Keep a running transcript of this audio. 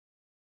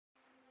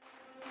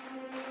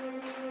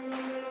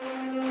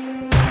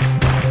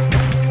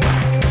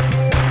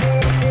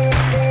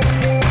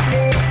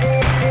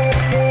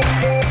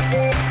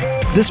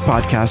This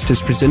podcast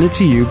is presented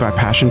to you by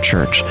Passion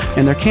Church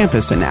and their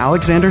campus in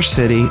Alexander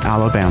City,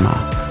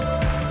 Alabama.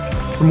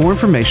 For more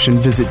information,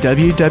 visit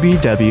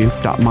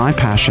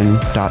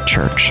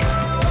www.mypassion.church.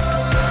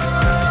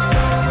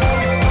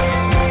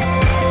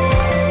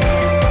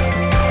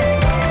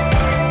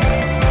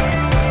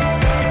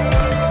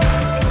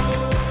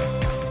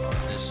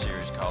 This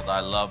series called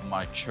I Love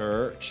My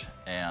Church,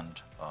 and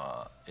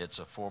it's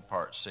a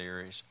four-part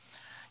series.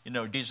 You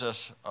know,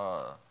 Jesus...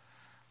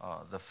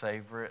 the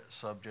favorite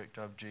subject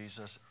of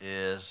Jesus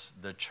is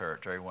the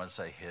church. Everyone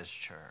say His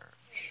church.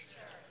 His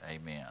church.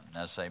 Amen.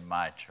 Now say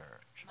my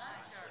church. My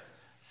church.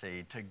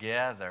 See,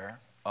 together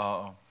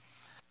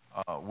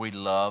we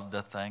love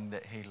the thing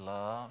that He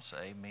loves.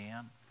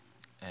 Amen.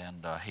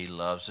 And He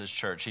loves His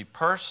church. He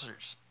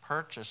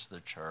purchased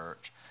the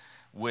church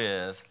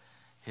with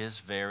His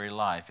very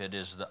life. It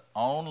is the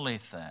only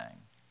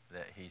thing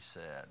that He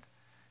said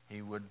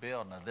He would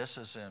build. Now this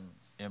is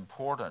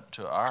important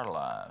to our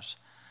lives.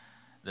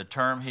 The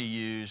term He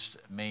used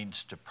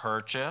means to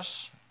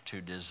purchase, to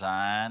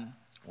design.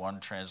 One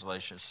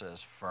translation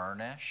says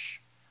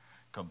furnish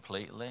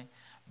completely,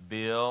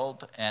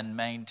 build, and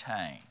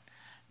maintain.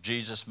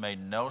 Jesus made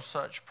no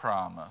such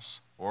promise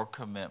or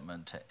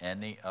commitment to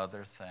any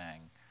other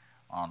thing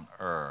on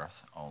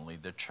earth. Only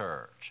the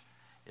church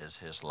is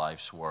His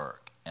life's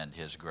work and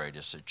His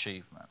greatest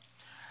achievement.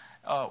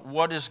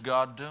 What is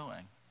God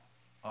doing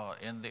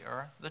in the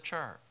earth? The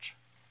church.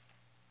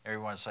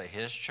 Everyone say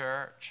His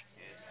church.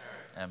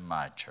 And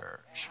my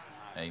church.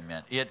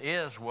 Amen. It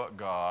is what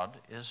God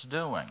is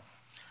doing.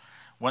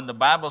 When the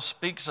Bible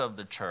speaks of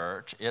the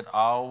church, it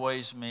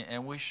always means,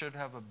 and we should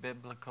have a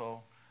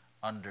biblical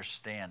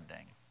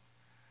understanding,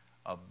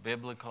 a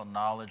biblical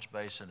knowledge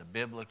base and a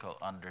biblical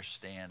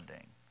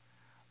understanding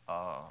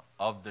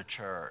of the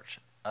church.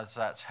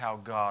 That's how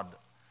God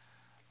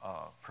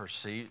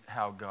perceives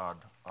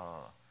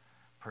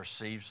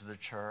the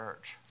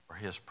church, or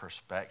His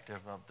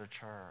perspective of the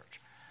church.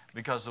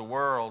 Because the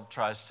world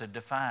tries to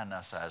define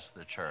us as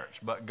the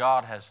church, but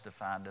God has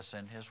defined us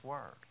in His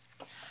Word.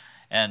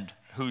 And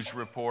whose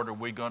report are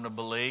we going to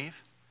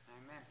believe?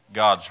 Amen.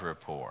 God's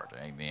report.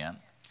 Amen.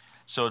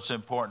 So it's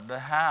important to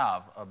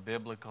have a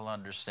biblical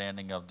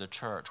understanding of the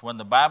church. When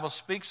the Bible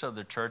speaks of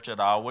the church,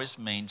 it always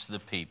means the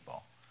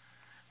people,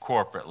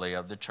 corporately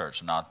of the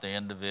church, not the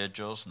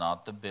individuals,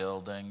 not the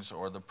buildings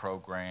or the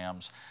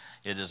programs.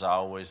 It is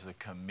always the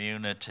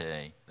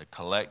community, the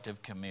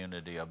collective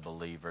community of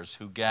believers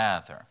who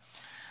gather.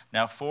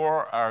 Now,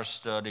 for our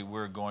study,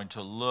 we're going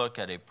to look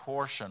at a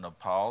portion of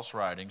Paul's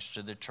writings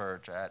to the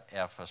church at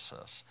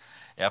Ephesus.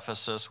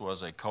 Ephesus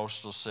was a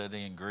coastal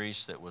city in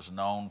Greece that was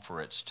known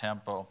for its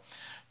temple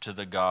to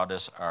the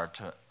goddess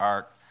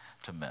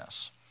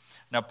Artemis.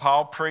 Now,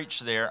 Paul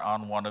preached there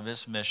on one of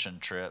his mission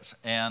trips,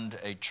 and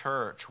a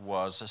church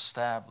was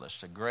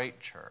established, a great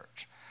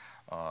church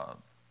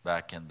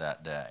back in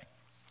that day.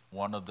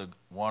 One of the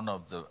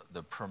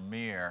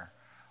premier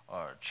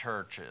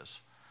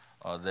churches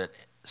that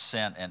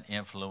sent and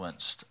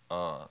influenced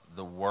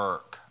the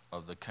work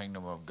of the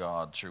kingdom of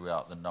God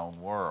throughout the known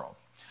world.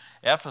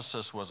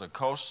 Ephesus was a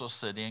coastal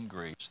city in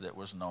Greece that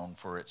was known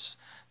for its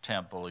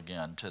temple,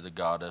 again, to the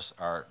goddess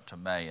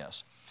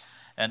Artemis.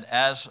 And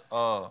as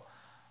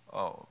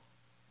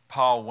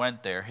Paul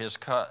went there,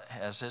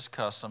 as his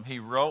custom, he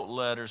wrote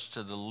letters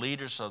to the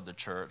leaders of the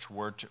church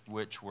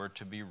which were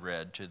to be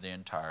read to the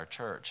entire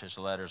church. His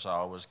letters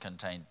always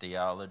contained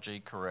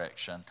theology,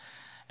 correction,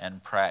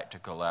 and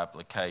practical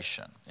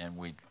application. And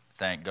we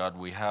thank God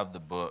we have the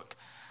book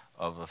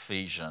of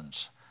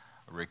Ephesians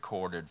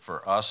recorded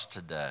for us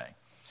today.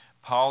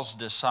 Paul's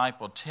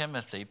disciple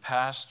Timothy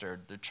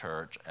pastored the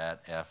church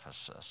at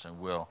Ephesus, and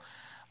we'll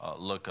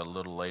look a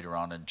little later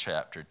on in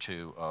chapter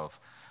 2 of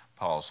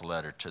Paul's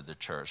letter to the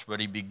church.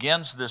 But he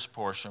begins this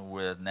portion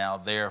with, now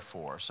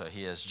therefore. So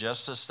he has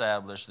just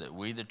established that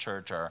we, the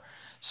church, are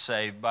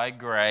saved by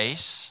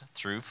grace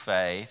through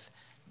faith,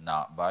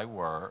 not by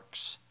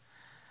works,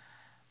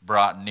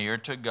 brought near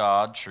to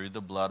God through the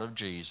blood of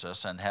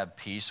Jesus, and have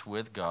peace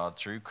with God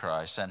through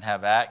Christ, and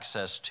have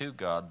access to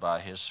God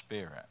by His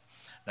Spirit.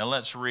 Now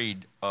let's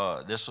read,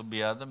 this will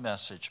be out of the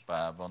Message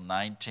Bible,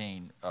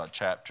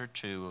 chapter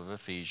 2 of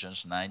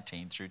Ephesians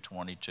 19 through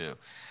 22.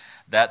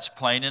 That's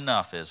plain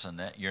enough, isn't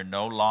it? You're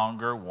no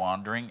longer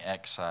wandering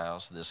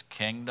exiles. This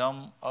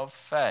kingdom of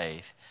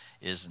faith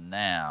is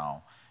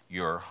now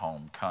your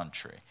home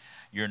country.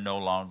 You're no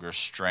longer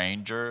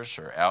strangers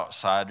or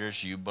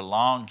outsiders. You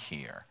belong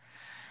here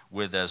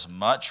with as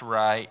much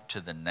right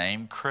to the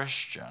name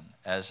Christian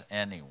as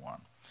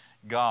anyone.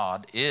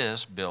 God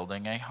is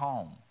building a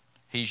home.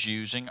 He's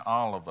using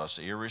all of us,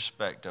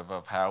 irrespective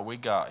of how we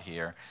got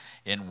here,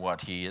 in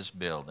what He is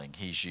building.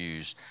 He's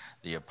used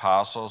the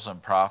apostles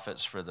and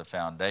prophets for the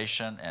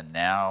foundation, and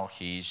now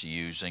He's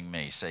using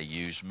me. Say,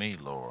 use me,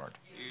 Lord.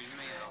 Use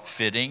me, Lord.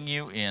 Fitting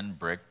you in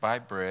brick by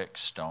brick,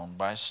 stone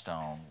by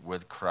stone,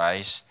 with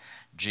Christ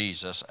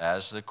Jesus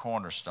as the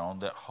cornerstone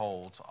that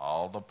holds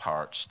all the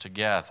parts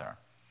together.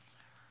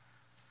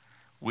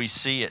 We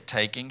see it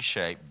taking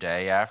shape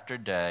day after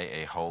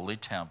day, a holy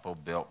temple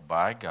built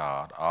by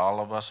God, all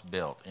of us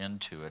built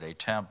into it, a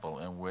temple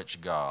in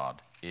which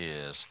God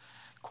is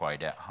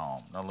quite at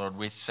home. Now, Lord,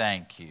 we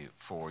thank you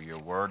for your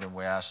word, and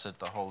we ask that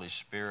the Holy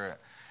Spirit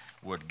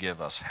would give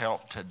us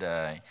help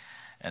today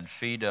and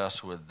feed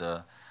us with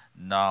the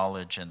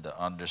knowledge and the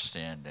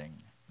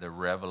understanding, the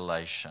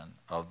revelation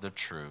of the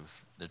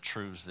truths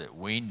that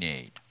we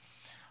need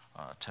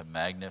to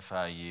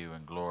magnify you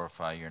and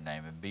glorify your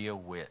name and be a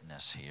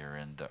witness here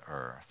in the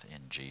earth, in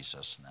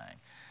Jesus' name.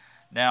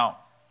 Now,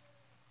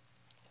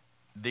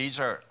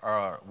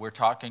 we're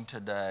talking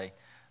today,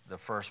 the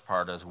first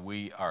part is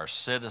we are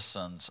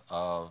citizens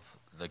of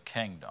the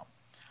kingdom.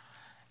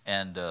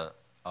 And the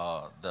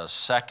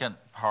second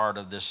part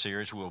of this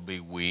series will be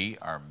we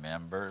are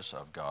members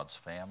of God's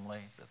family.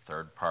 The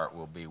third part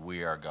will be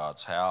we are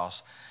God's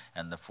house.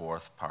 And the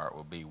fourth part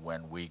will be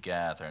when we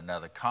gather. Now,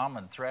 the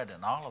common thread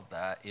in all of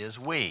that is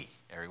we.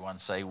 Everyone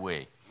say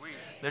we. We.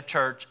 The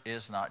church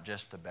is not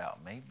just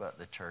about me, but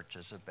the church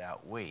is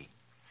about we.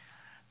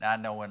 Now, I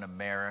know in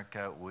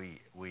America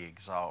we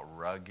exalt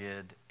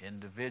rugged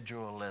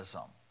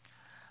individualism.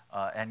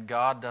 And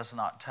God does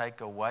not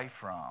take away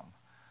from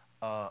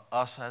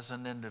us as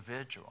an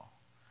individual,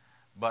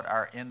 but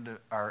our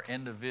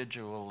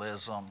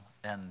individualism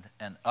and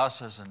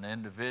us as an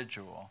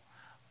individual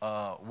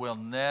will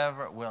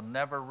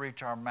never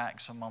reach our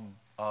maximum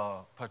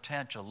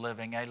potential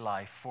living a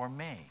life for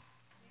me.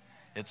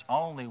 It's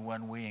only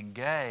when we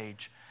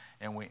engage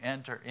and we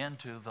enter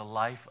into the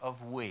life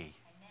of we,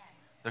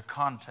 the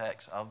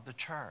context of the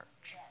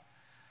church.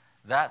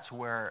 That's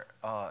where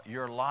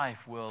your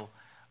life will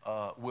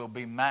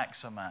be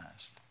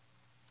maximized.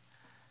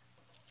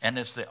 And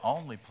it's the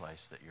only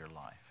place that your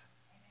life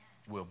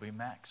will be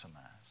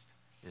maximized,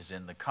 is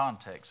in the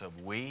context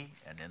of we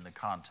and in the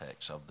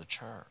context of the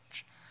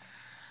church.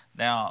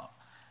 Now,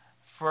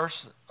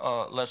 first,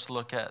 let's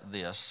look at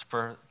this.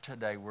 For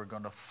today, we're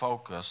going to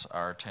focus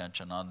our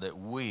attention on that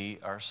we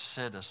are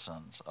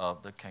citizens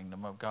of the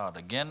kingdom of God.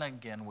 Again and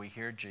again, we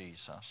hear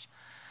Jesus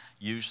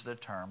use the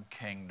term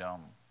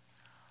kingdom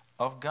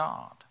of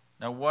God.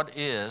 Now, what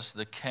is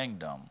the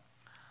kingdom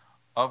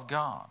of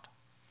God?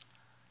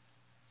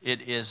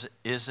 Is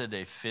it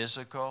a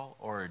physical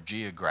or a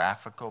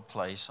geographical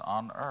place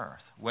on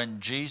earth? When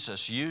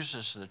Jesus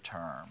uses the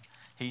term,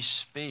 he's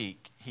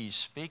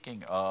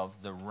speaking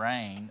of the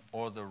reign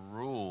or the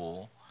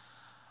rule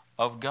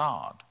of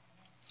God.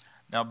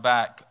 Now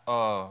back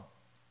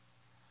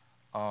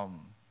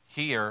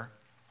here,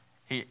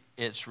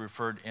 it's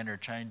referred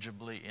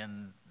interchangeably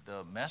in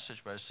the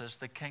message, but it says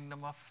the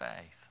kingdom of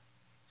faith,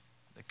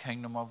 the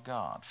kingdom of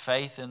God.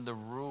 Faith in the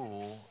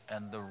rule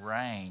and the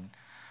reign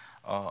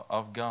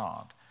of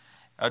God.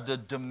 The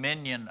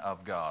dominion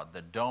of God,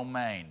 the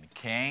domain,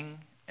 king,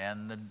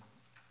 and the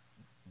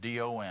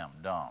D-O-M,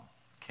 dom.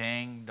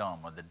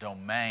 Kingdom, or the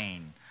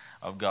domain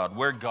of God,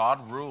 where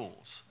God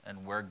rules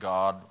and where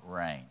God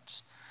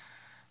reigns.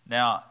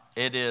 Now,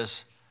 it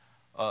is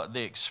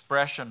the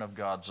expression of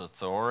God's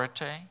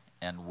authority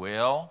and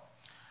will.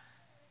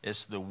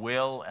 It's the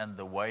will and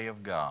the way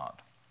of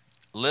God.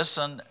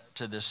 Listen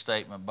to this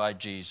statement by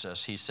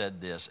Jesus. He said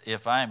this: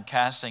 if I am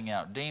casting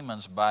out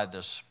demons by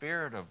the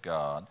Spirit of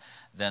God,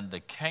 then the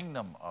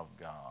kingdom of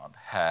God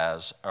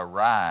has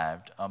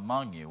arrived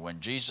among you. When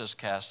Jesus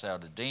cast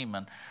out a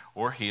demon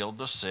or healed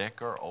the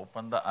sick or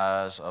opened the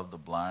eyes of the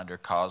blind or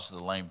caused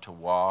the lame to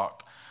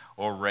walk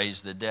or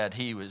raised the dead,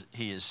 he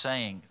is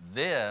saying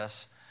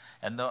this,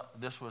 and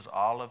this was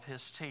all of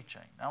his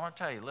teaching. Now I want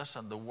to tell you,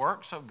 listen, the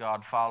works of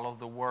God follow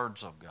the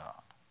words of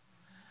God.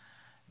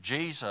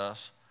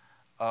 Jesus,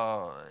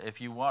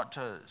 if you want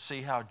to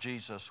see how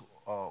Jesus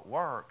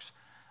works,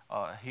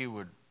 he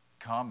would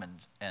come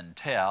and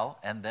tell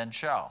and then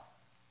show.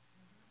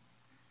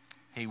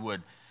 He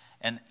would,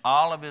 and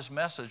all of his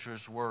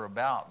messages were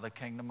about the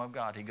kingdom of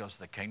God. He goes,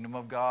 the kingdom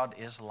of God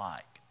is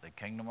like, the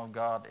kingdom of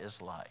God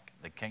is like,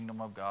 the kingdom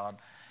of God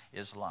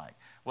is like.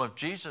 Well, if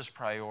Jesus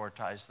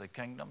prioritized the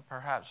kingdom,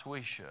 perhaps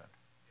we should.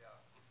 Yeah.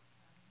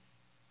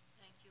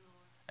 Thank you,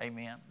 Lord.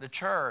 Amen. The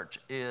church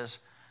is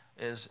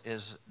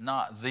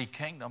not the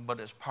kingdom, but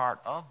it's part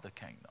of the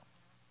kingdom.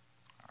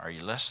 Are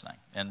you listening?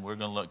 And we're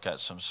going to look at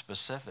some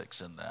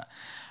specifics in that.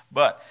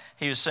 But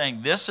he was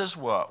saying this is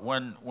what,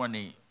 when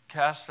he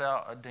cast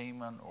out a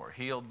demon or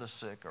healed the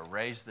sick or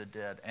raised the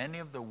dead, any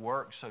of the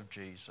works of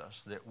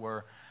Jesus that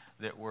were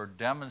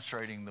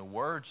demonstrating the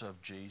words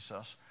of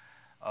Jesus,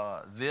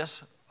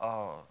 this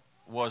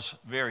was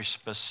very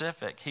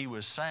specific. He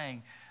was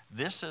saying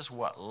this is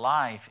what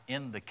life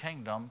in the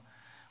kingdom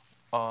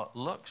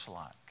looks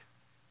like,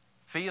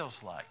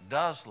 feels like,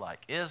 does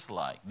like, is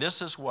like.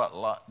 This is what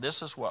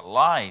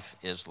life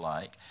is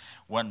like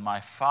when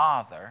my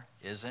Father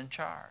is in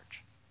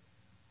charge.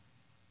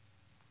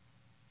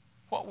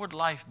 What would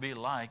life be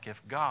like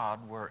if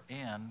God were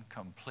in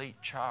complete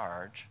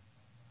charge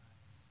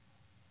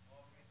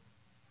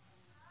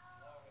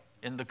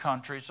in the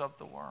countries of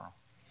the world?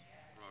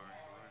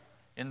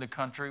 In the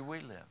country we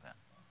live in,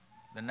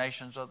 the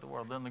nations of the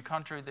world, in the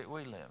country that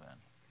we live in.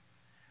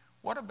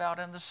 What about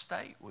in the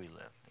state we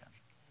live in?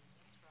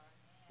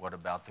 What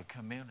about the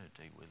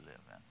community we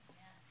live in?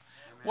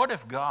 What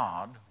if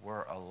God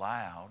were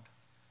allowed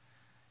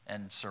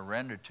and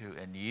surrendered to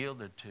and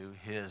yielded to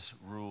His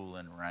rule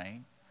and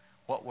reign?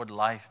 What would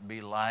life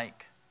be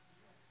like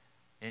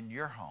in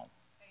your home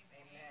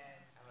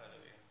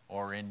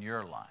or in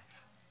your life?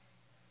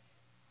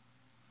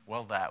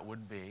 Well, that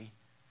would be,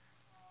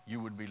 you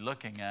would be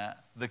looking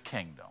at the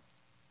kingdom.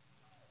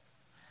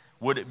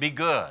 Would it be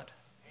good?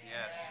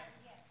 Yes.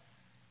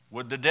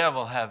 Would the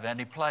devil have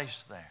any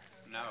place there?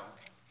 No.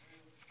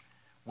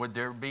 Would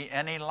there be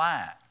any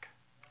lack?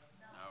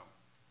 No.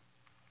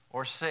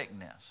 Or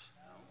sickness?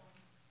 No.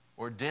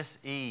 Or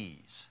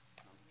dis-ease?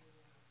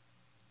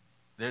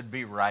 There'd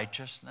be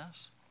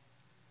righteousness,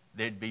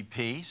 there'd be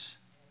peace,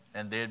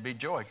 and there'd be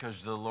joy,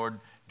 because the Lord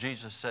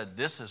Jesus said,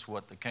 this is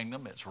what the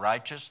kingdom is,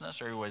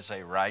 righteousness. Everybody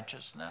say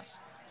righteousness.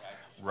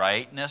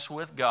 Rightness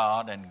with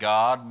God, and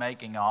God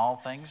making all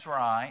things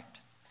right.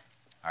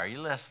 Are you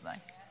listening?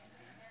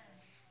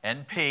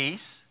 And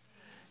peace.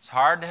 It's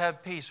hard to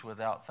have peace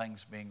without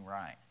things being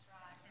right.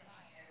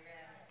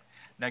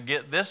 Now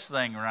get this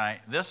thing right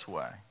this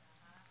way.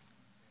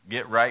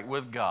 Get right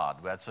with God.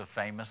 That's a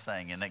famous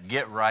thing, isn't it?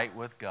 Get right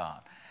with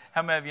God.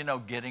 How many of you know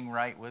getting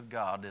right with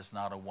God is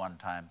not a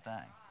one-time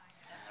thing?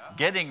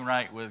 Getting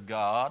right with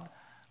God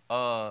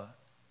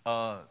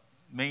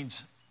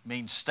means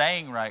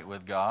staying right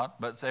with God,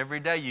 but every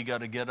day you got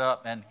to get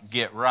up and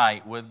get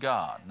right with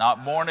God.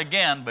 Not born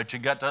again, but you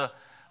got to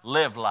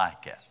live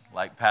like it.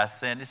 Like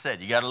Pastor Sandy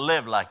said, you got to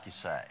live like you're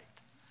saved.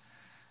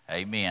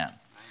 Amen.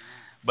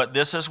 But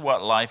this is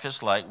what life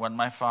is like when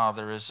my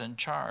Father is in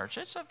charge.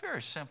 It's a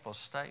very simple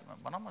statement,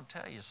 but I'm going to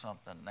tell you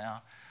something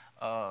now.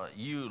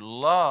 You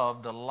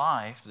love the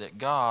life that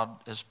God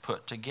has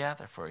put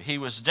together for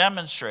you.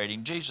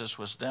 Jesus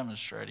was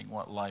demonstrating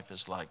what life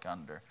is like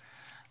under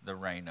the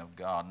reign of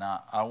God.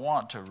 Now, I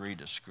want to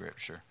read a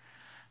scripture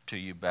to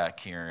you back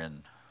here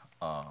in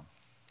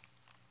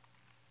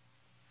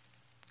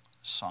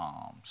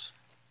Psalms.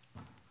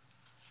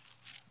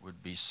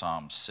 Would be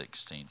Psalm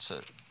 16. It's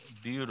a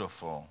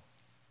beautiful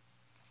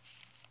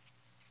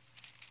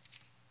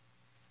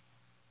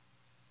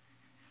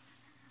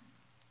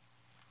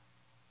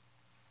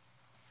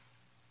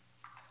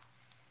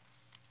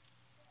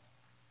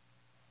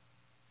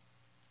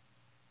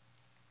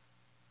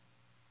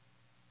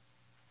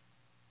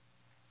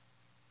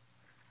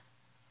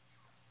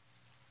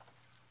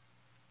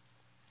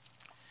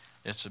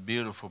It's a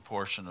beautiful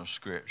portion of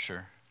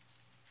Scripture.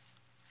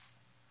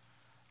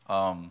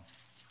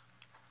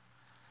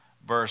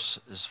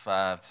 Verses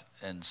 5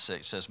 and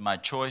 6 says, my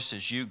choice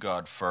is you,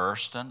 God,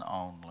 first and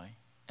only,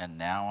 and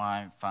now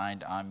I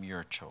find I'm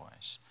your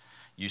choice.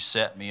 You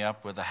set me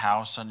up with a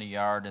house and a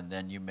yard, and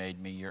then you made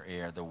me your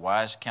heir. The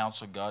wise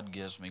counsel God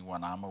gives me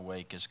when I'm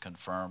awake is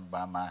confirmed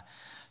by my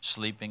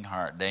sleeping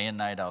heart. Day and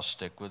night I'll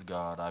stick with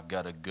God. I've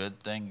got a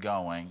good thing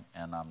going,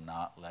 and I'm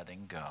not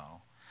letting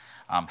go.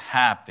 I'm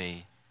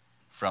happy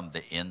from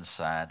the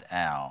inside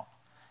out,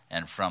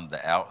 and from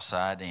the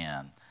outside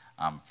in,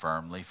 I'm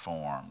firmly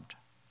formed.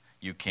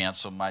 You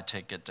canceled my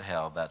ticket to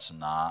hell. That's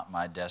not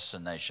my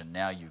destination.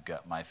 Now you've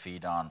got my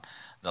feet on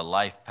the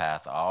life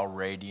path, all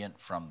radiant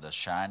from the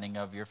shining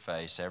of your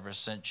face. Ever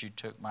since you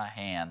took my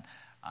hand,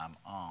 I'm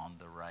on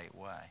the right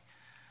way.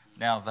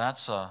 Now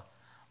that's a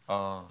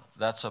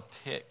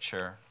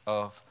picture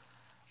of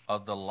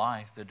the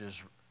life that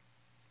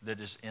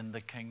is in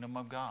the kingdom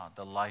of God,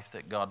 the life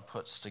that God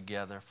puts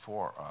together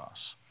for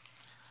us.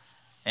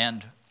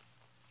 And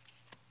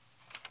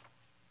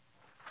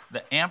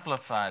the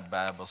Amplified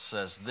Bible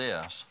says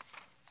this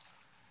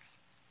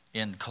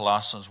in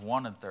Colossians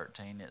 1 and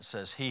 13. It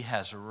says, He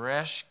has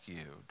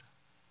rescued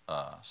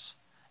us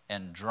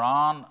and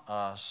drawn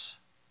us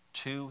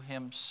to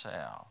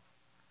Himself.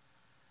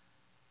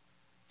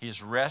 He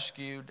has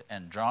rescued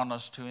and drawn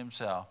us to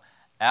Himself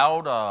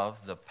out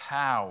of the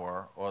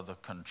power or the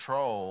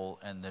control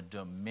and the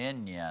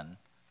dominion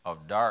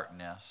of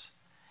darkness,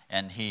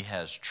 and He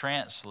has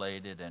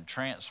translated and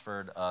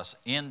transferred us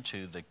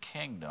into the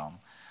kingdom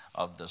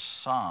of the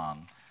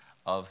Son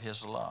of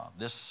His love.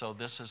 This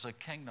is a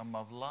kingdom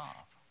of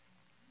love.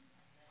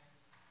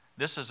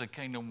 This is a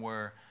kingdom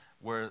where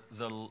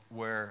the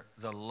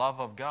love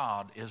of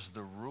God is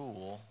the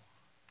rule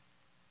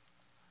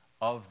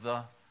of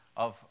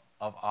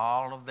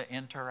all of the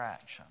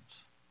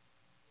interactions.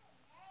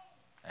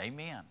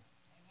 Amen.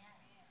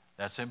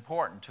 That's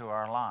important to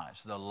our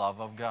lives, the love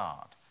of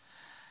God.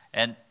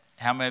 And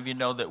how many of you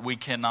know that we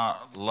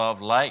cannot love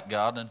like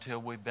God until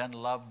we've been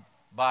loved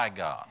by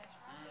God?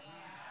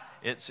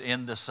 It's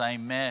in the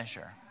same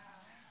measure.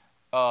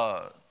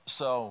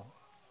 So,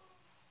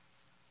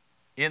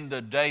 in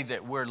the day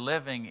that we're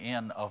living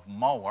in of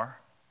more,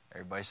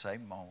 everybody say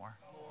more.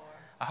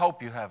 I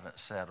hope you haven't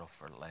settled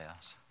for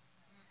less.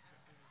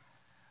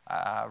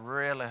 I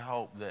really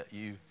hope that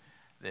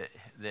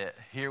that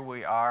here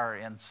we are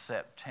in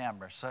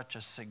September, such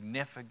a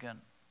significant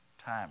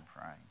time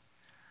frame,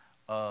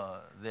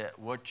 that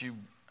what you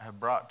have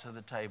brought to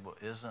the table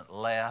isn't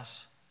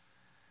less,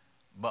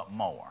 but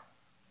more.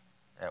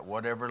 at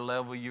whatever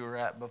level you were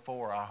at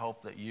before, I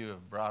hope that you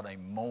have brought a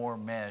more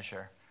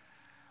measure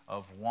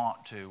of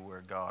want to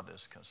where God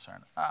is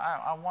concerned.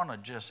 I want to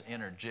just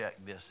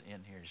interject this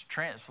in here. He's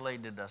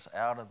translated us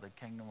out of the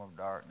kingdom of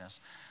darkness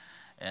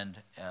and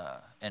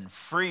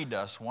freed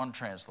us, one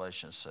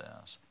translation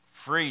says,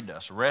 freed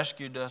us,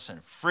 rescued us,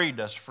 and freed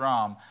us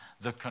from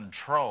the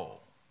control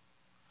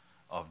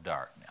of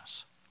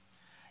darkness,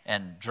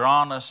 and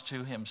drawn us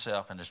to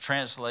himself, and has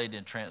translated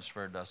and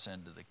transferred us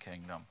into the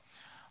kingdom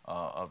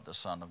of the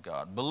Son of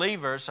God.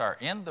 Believers are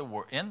in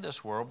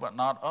this world, but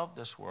not of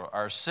this world.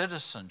 Our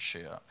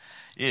citizenship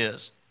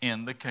is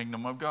in the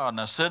kingdom of God.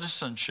 Now,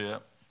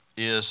 citizenship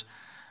is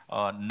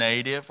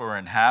native or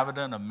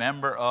inhabitant, a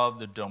member of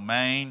the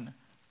domain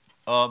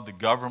of the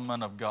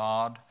government of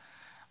God.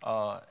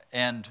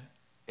 And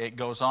it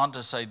goes on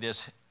to say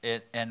this,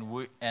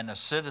 and a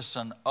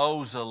citizen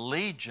owes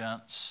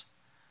allegiance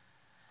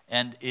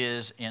and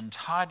is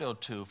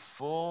entitled to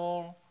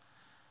full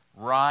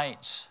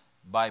rights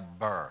by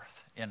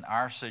birth. In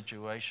our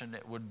situation,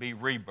 it would be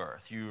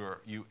rebirth.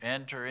 You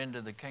enter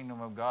into the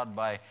kingdom of God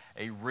by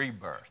a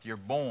rebirth. You're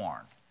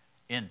born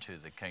into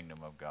the kingdom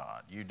of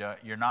God.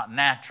 You're not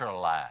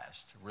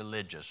naturalized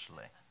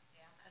religiously.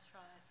 Yeah, that's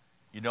right.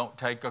 You don't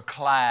take a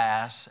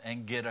class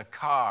and get a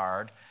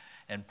card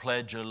and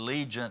pledge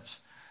allegiance,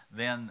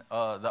 then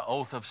the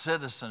oath of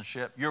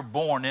citizenship. You're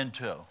born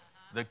into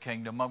the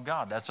kingdom of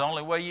God. That's the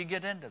only way you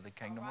get into the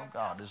kingdom of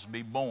God, is to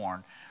be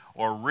born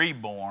or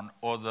reborn,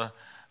 or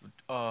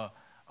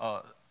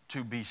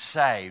to be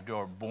saved,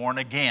 or born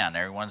again.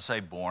 Everyone say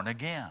born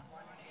again.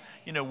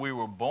 You know, we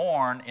were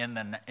born in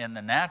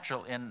the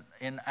natural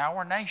in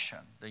our nation,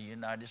 the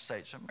United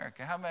States of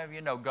America. How many of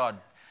you know God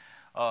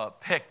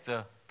picked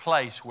the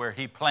place where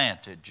He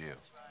planted you?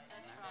 That's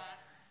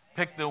right.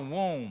 Picked the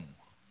womb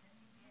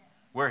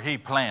where He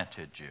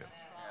planted you.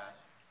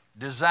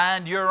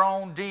 Designed your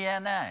own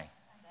DNA.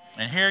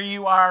 And here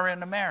you are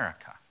in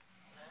America,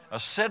 a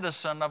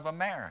citizen of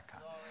America.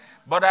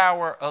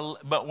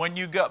 But when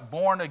you got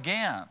born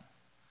again,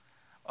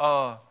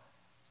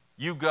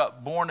 you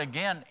got born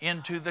again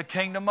into the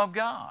kingdom of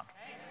God.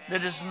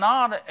 It is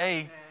not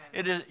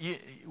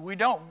we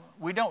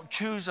don't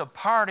choose a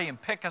party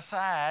and pick a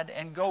side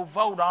and go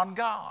vote on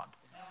God.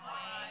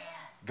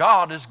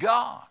 God is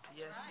God.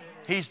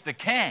 He's the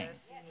king.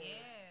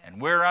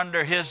 And we're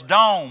under His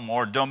dome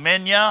or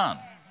dominion.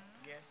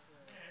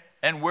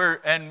 And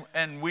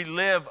we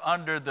live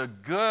under the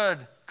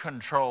good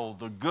control,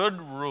 the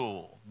good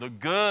rule, the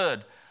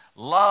good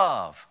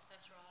love.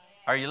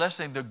 Are you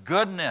listening? The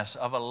goodness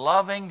of a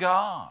loving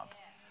God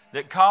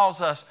that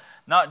calls us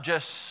not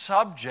just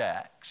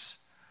subjects,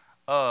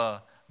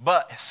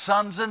 but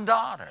sons and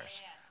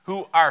daughters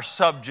who are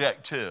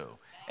subject to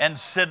and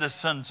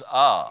citizens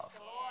of.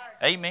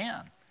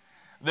 Amen.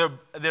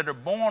 That are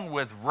born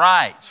with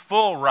rights,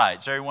 full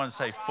rights. Everyone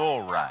say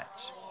full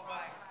rights.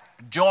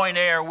 Joint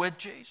heir with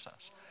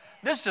Jesus.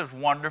 This is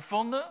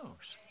wonderful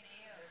news.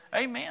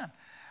 Amen.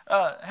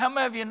 How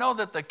many of you know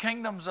that the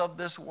kingdoms of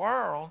this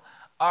world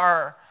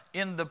are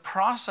in the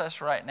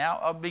process right now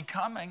of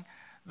becoming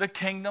the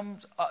kingdom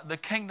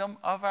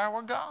of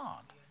our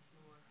God?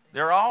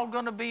 They're all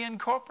going to be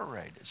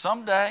incorporated.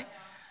 Someday,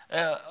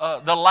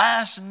 the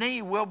last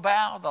knee will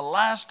bow, the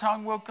last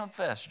tongue will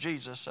confess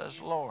Jesus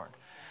as Lord.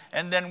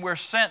 And then we're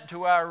sent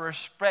to our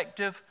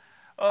respective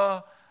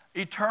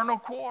eternal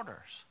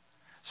quarters.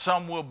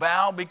 Some will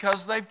bow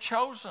because they've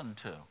chosen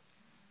to,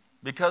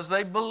 because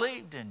they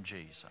believed in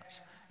Jesus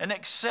and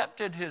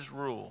accepted His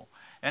rule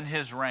and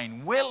His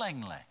reign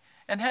willingly,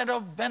 and had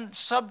been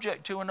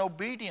subject to and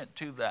obedient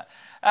to that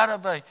out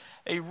of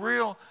a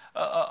real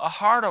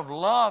heart of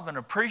love and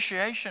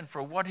appreciation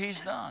for what He's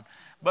done.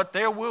 But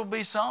there will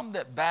be some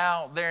that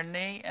bow their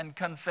knee and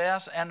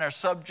confess and are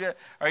subject,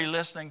 are you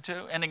listening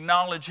to, and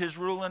acknowledge His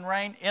rule and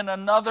reign in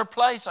another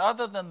place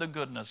other than the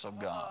goodness of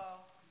God.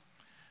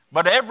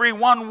 But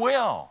everyone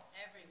will.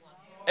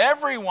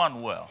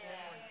 Everyone will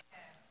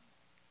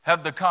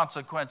have the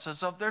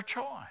consequences of their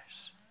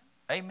choice.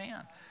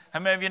 Amen. How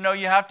many of you know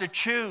you have to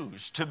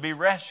choose to be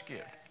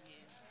rescued?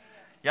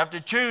 You have to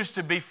choose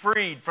to be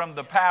freed from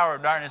the power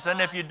of darkness.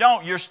 And if you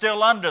don't, you're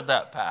still under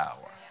that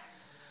power.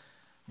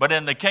 But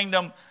in the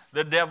kingdom,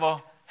 the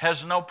devil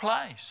has no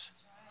place.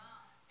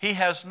 He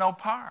has no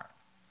part.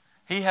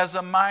 He has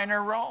a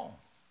minor role.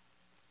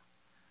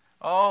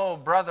 Oh,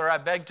 brother, I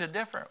beg to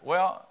differ.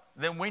 Well,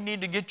 then we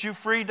need to get you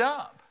freed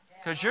up,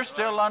 because you're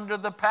still under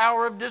the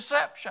power of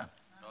deception.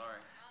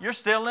 You're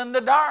still in the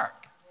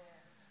dark.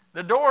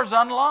 The door's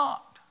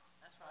unlocked.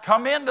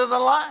 Come into the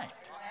light.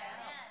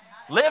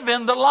 Live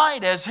in the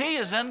light as He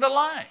is in the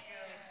light.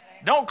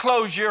 Don't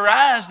close your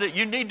eyes that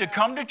you need to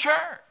come to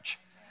church.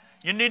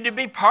 You need to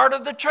be part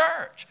of the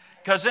church,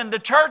 because in the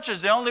church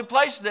is the only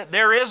place that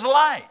there is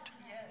light.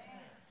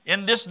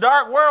 In this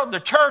dark world,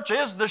 the church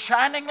is the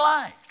shining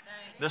light,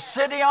 the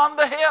city on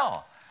the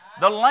hill,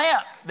 the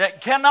lamp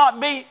that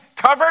cannot be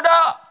covered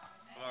up.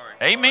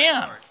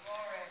 Amen.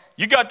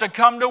 You got to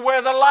come to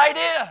where the light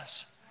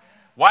is.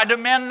 Why do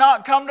men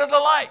not come to the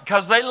light?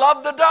 Because they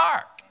love the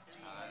dark.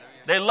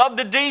 They love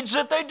the deeds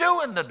that they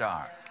do in the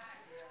dark.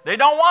 They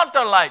don't want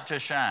the light to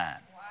shine.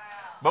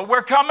 But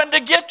we're coming to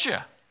get you.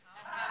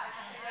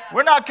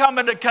 We're not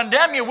coming to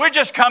condemn you. We're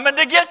just coming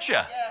to get you.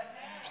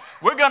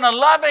 We're going to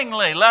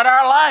lovingly let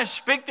our lives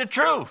speak the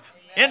truth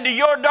into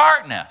your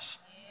darkness.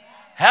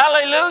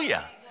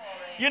 Hallelujah.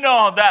 You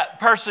know that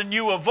person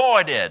you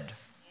avoided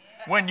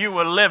when you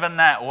were living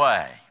that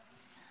way.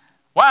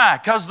 Why?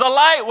 Because the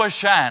light was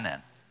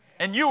shining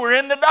and you were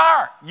in the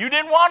dark. You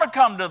didn't want to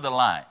come to the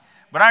light.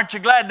 But aren't you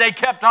glad they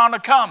kept on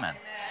coming?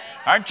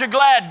 Aren't you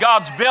glad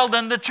God's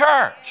building the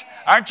church?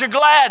 Aren't you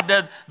glad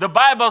that the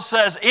Bible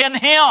says in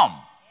Him?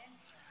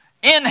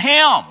 In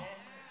Him.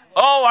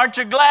 Oh, aren't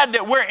you glad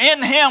that we're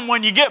in Him?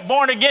 When you get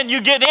born again,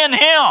 you get in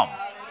Him.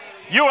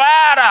 You're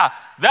out of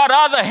that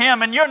other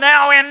Him and you're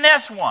now in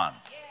this one.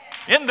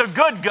 In the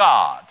good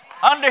God.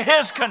 Under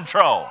His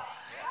control.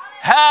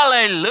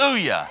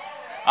 Hallelujah.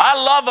 I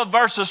love a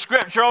verse of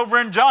Scripture over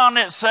in John.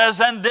 It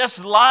says, and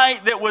this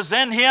light that was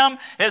in Him,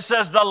 it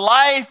says the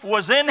life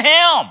was in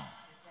Him.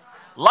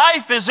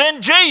 Life is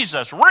in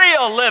Jesus.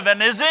 Real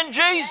living is in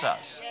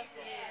Jesus.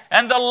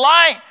 And the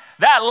light,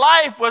 that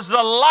life was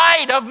the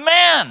light of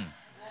men.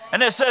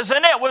 And it says,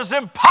 and it was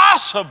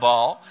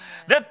impossible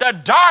that the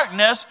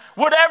darkness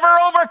would ever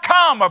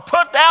overcome or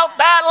put out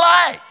that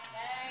light.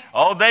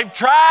 Oh, they've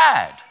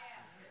tried.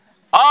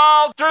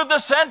 All through the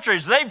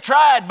centuries, they've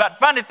tried. But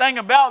funny thing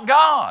about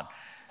God,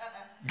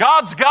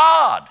 God's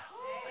God.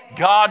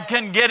 God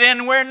can get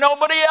in where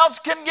nobody else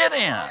can get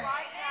in.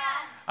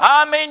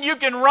 I mean, you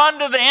can run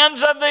to the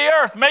ends of the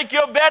earth, make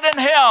your bed in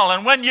hell,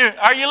 and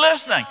are you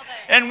listening?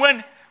 And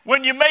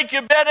when you make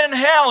your bed in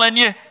hell and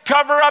you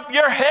cover up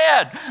your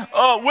head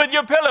with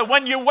your pillow,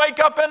 when you wake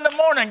up in the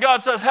morning,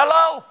 God says,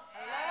 hello.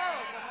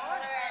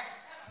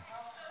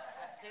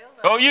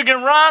 Oh, you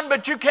can run,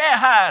 but you can't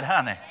hide,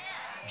 honey.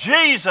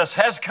 Jesus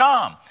has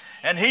come,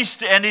 and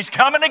He's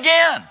coming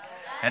again.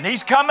 And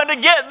He's coming to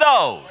get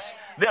those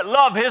that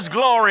love His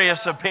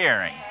glorious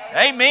appearing.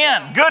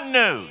 Amen. Good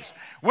news.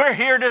 We're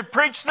here to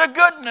preach the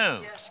good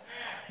news.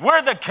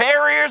 We're the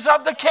carriers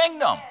of the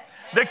kingdom.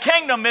 The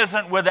kingdom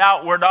isn't with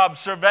outward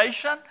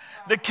observation.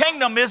 The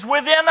kingdom is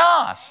within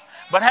us.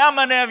 But how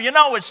many of you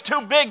know it's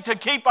too big to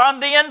keep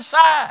on the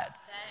inside?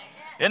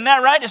 Isn't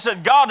that right? It says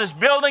God is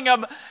building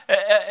a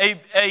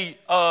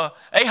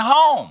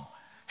home.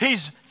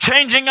 He's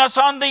changing us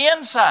on the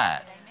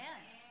inside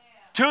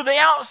to the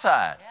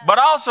outside, but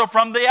also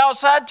from the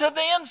outside to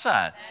the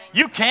inside.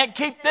 You can't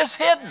keep this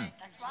hidden.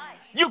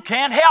 You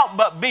can't help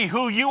but be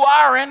who you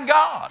are in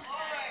God.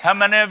 How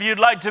many of you would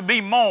like to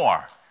be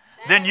more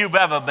than you've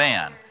ever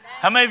been?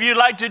 How many of you would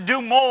like to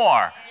do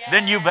more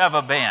than you've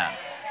ever been,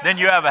 than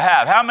you ever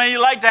have? How many of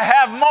you like to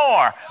have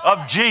more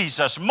of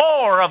Jesus,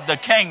 more of the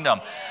kingdom,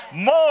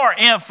 more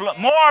influence,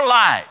 more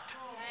light?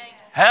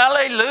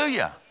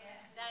 Hallelujah.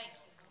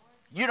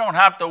 You don't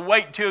have to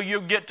wait till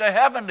you get to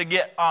heaven to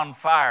get on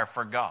fire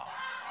for God.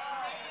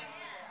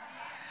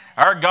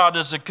 Our God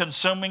is a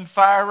consuming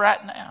fire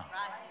right now.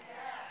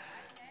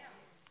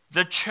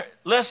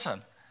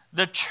 Listen,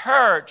 the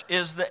church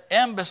is the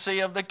embassy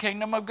of the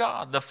kingdom of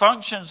God. The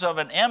functions of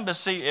an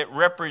embassy, it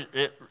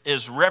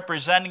is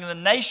representing the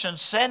nation,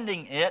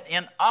 sending it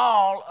in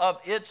all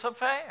of its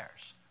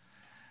affairs.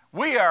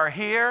 We are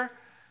here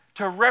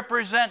to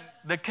represent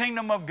the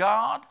kingdom of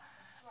God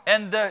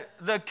and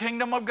the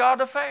kingdom of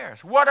God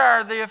affairs. What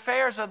are the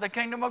affairs of the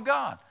kingdom of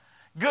God?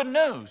 Good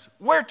news.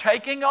 We're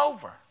taking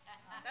over.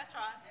 That's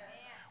right.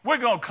 We're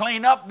going to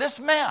clean up this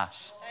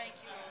mess.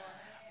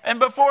 And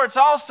before it's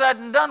all said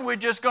and done, we're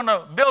just going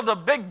to build a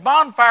big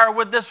bonfire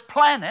with this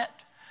planet,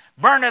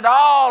 burn it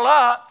all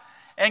up,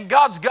 and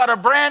God's got a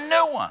brand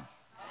new one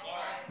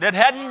that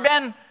hadn't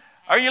been,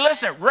 are you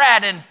listening?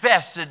 Rat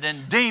infested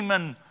and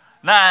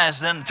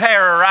demonized and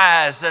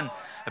terrorized and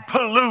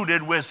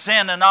polluted with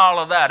sin and all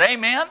of that.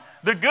 Amen?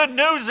 The good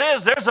news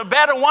is there's a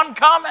better one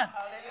coming.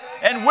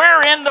 And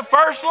we're in the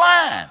first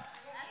line.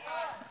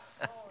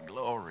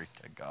 Glory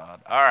to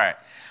God. All right.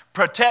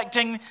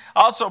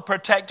 Also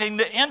protecting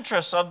the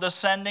interests of the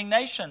sending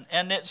nation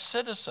and its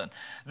citizen.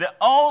 The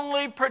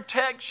only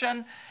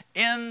protection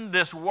in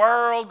this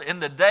world,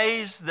 in the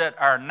days that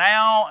are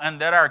now and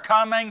that are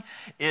coming,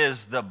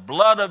 is the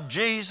blood of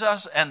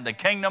Jesus and the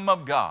kingdom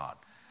of God.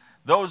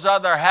 Those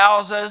other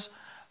houses,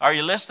 are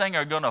you listening,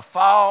 are going to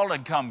fall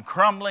and come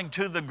crumbling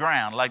to the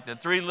ground like the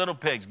three little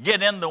pigs.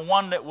 Get in the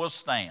one that will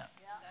stand.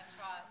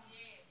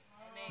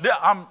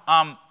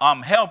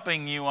 I'm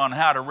helping you on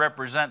how to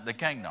represent the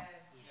kingdom.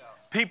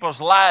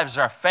 People's lives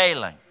are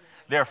failing.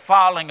 They're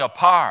falling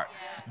apart.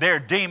 They're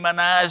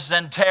demonized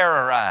and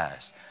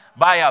terrorized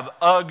by an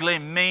ugly,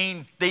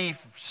 mean,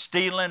 thief,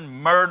 stealing,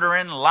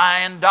 murdering,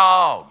 lying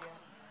dog.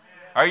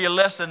 Are you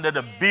listening? That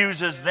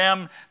abuses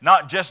them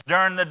not just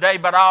during the day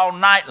but all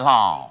night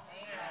long.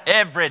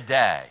 Every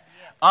day.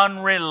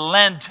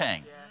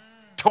 Unrelenting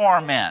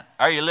torment.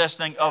 Are you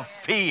listening? Of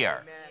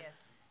fear.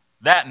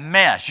 That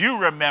mess.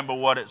 You remember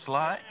what it's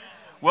like.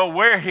 Well,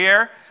 we're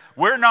here.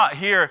 We're not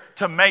here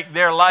to make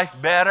their life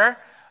better,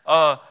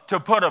 to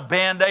put a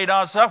Band-Aid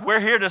on stuff.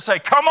 We're here to say,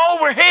 come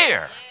over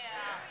here.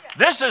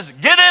 This is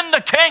get in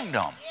the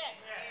kingdom.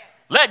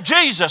 Let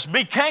Jesus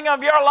be king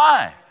of your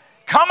life.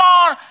 Come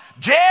on,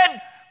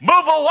 Jed,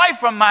 move away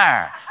from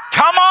there.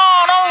 Come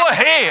on over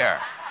here.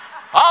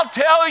 I'll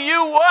tell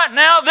you what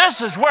now,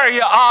 this is where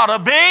you ought to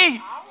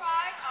be.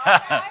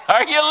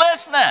 Are you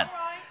listening?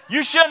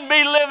 You shouldn't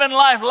be living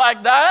life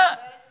like that.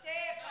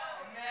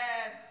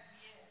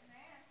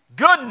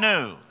 Good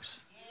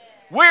news.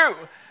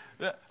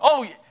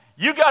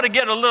 You got to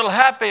get a little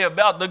happy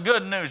about the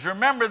good news.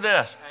 Remember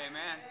this.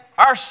 Amen.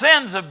 Our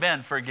sins have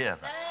been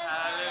forgiven.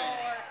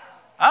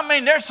 I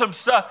mean, there's some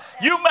stuff.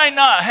 You may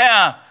not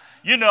have,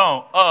 you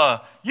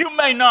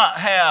may not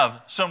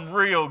have some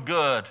real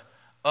good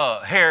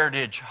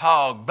heritage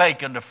hog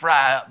bacon to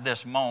fry up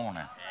this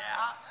morning.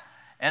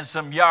 And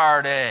some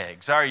yard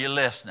eggs. Are you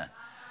listening?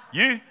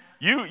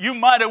 You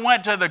might have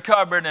went to the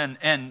cupboard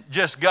and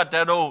just got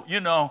that old,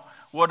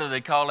 what do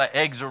they call that?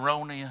 Eggs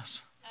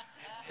erroneous?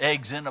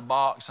 Eggs in a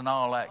box and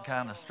all that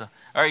kind of stuff.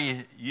 Are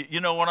you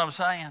know what I'm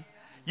saying?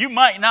 You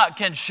might not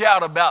can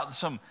shout about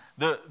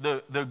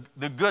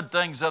the good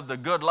things of the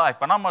good life.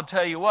 But I'm going to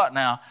tell you what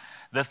now.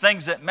 The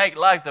things that make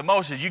life the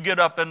most is you get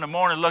up in the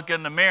morning, look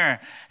in the mirror,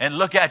 and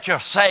look at your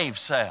saved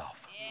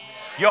self.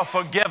 Your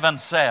forgiven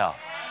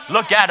self.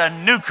 Look at a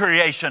new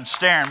creation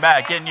staring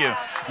back in you.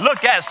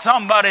 Look at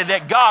somebody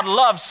that God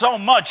loves so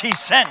much He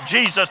sent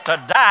Jesus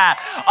to die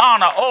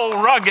on an old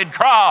rugged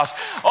cross.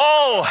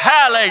 Oh,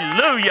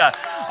 hallelujah.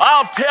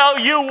 I'll tell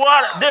you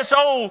what, this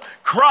old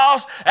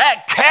cross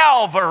at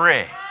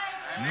Calvary.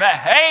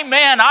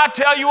 Amen. I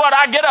tell you what,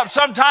 I get up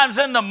sometimes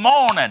in the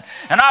morning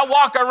and I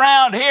walk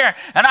around here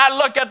and I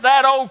look at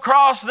that old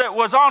cross that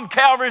was on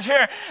Calvary's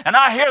here and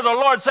I hear the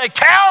Lord say,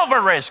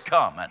 Calvary's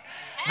coming.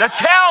 The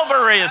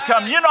Calvary is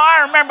coming.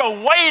 I remember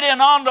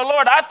waiting on the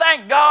Lord. I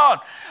thank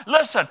God.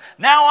 Listen,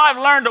 now I've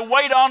learned to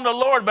wait on the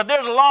Lord, but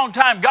there's a long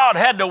time God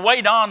had to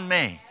wait on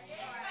me.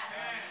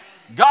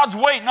 God's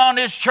waiting on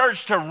His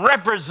church to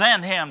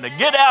represent Him, to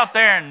get out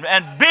there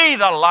and be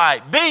the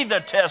light, be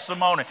the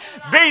testimony,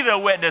 be the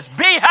witness,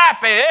 be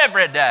happy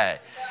every day.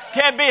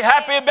 Can't be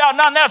happy about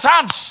nothing else.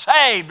 I'm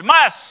saved.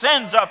 My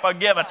sins are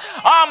forgiven.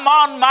 I'm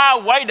on my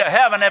way to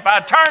heaven. If I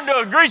turn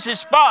to a greasy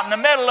spot in the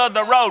middle of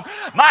the road,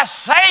 my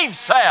saved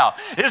self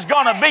is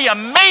going to be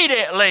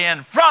immediately in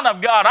front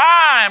of God.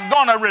 I'm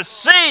going to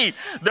receive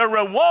the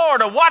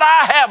reward of what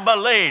I have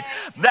believed.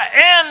 The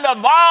end of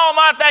all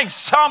my things,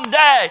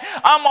 someday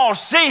I'm going to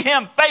see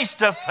Him face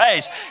to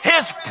face.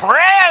 His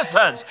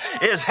presence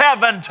is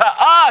heaven to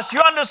us.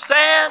 You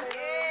understand?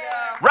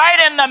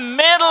 Right in the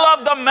middle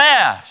of the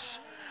mess,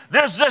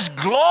 there's this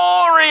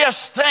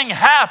glorious thing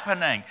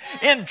happening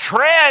in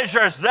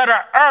treasures that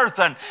are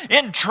earthen,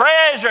 in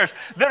treasures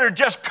that are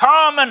just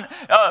common,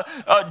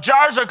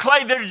 jars of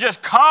clay that are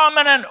just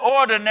common and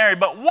ordinary.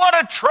 But what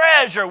a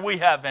treasure we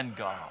have in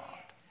God.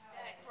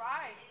 That's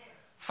right.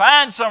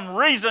 Find some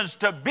reasons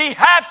to be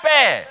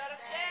happy.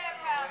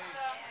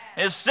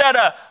 Instead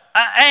of,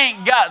 I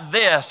ain't got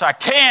this, I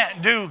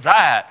can't do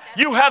that.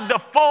 You have the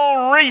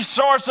full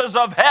resources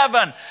of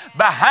heaven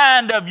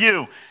behind of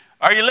you.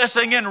 Are you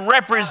listening and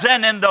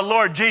representing the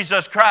Lord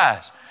Jesus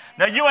Christ?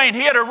 Now, you ain't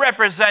here to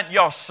represent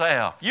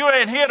yourself. You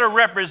ain't here to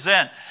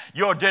represent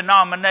your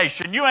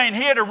denomination. You ain't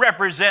here to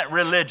represent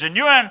religion.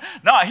 You ain't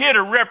not here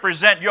to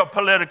represent your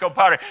political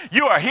party.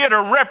 You are here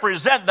to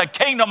represent the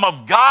kingdom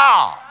of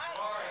God.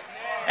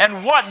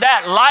 And what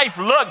that life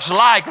looks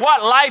like,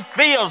 what life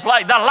feels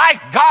like, the life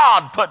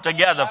God put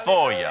together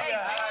for you.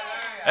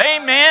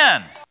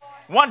 Amen.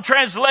 One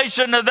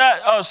translation of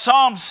that,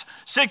 Psalms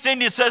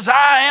 16, it says,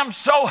 I am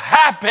so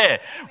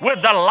happy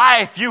with the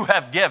life you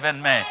have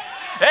given me.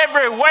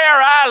 Everywhere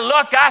I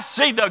look, I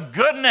see the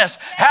goodness,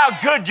 how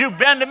good you've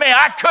been to me.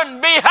 I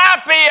couldn't be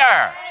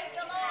happier.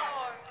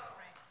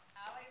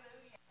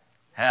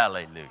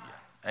 Hallelujah.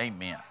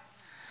 Amen.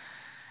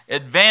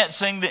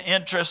 Advancing the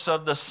interests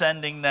of the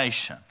sending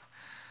nation.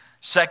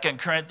 2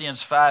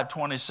 Corinthians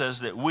 5:20 says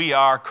that we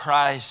are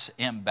Christ's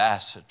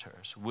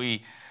ambassadors.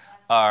 We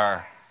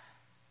are,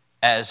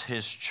 as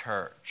His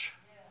church,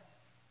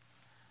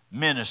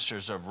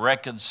 ministers of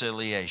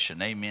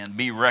reconciliation. Amen.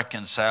 Be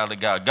reconciled to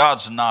God.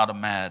 God's not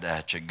mad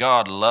at you.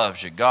 God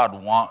loves you.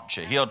 God wants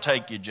you. He'll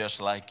take you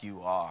just like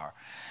you are.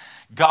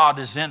 God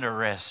is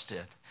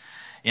interested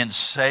in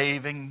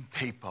saving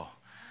people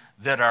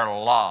that are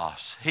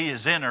lost. He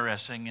is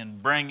interested in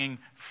bringing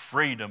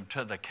freedom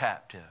to the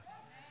captive.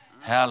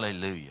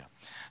 Hallelujah.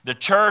 The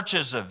church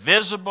is a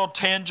visible,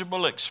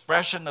 tangible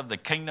expression of the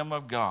kingdom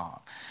of God,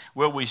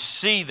 where we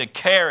see the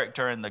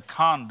character and the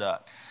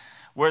conduct,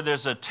 where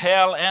there's a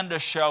tell and a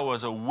show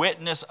as a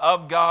witness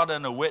of God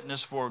and a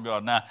witness for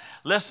God. Now,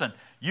 listen,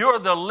 you're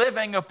the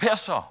living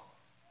epistle.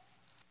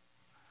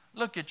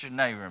 Look at your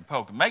neighbor and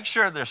poke him. Make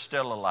sure they're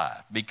still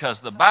alive, because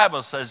the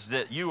Bible says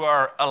that you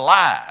are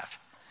alive.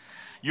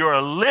 You're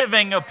a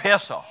living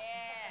epistle.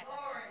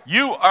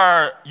 You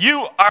are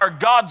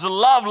God's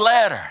love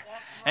letter.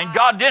 And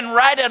God didn't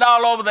write it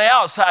all over the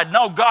outside.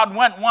 No, God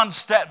went one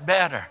step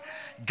better.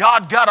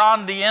 God got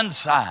on the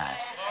inside.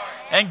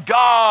 And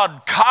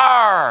God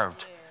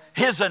carved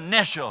His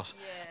initials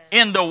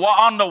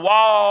on the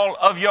wall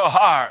of your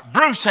heart.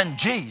 Bruce and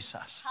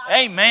Jesus.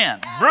 Amen.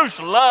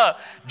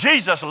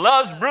 Jesus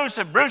loves Bruce,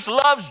 and Bruce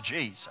loves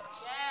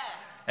Jesus.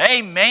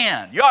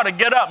 Amen. You ought to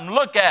get up and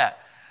look at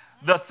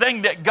the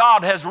thing that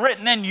God has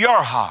written in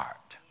your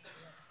heart.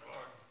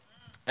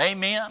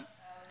 Amen.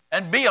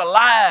 And be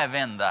alive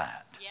in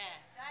that.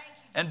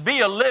 And be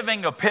a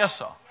living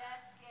epistle.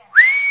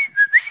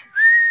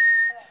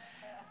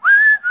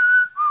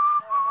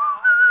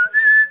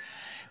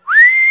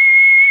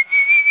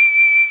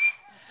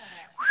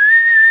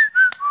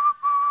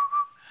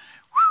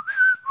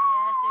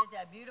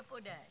 Beautiful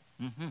day.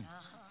 Mm-hmm.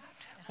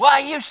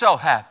 Why are you so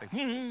happy?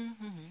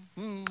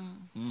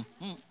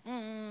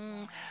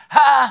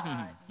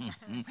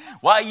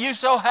 Why are you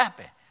so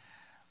happy?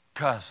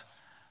 Because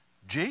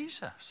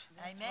Jesus.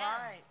 Amen.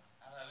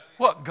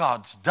 What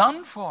God's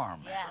done for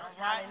me. Yes,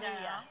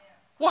 hallelujah.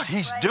 What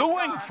He's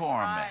doing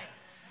for me.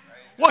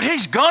 What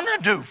He's going to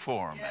do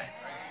for me.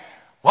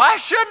 Why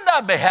shouldn't I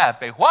be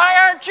happy?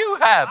 Why aren't you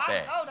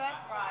happy? Oh,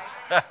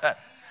 that's right.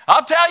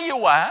 I'll tell you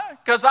why.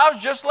 Because I was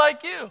just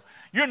like you.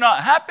 You're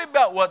not happy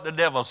about what the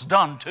devil's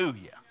done to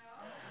you.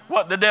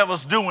 What the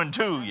devil's doing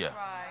to you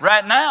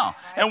right now.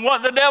 And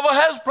what the devil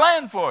has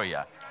planned for you.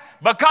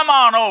 But come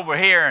on over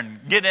here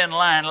and get in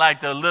line like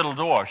the little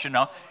dwarfs, you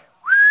know.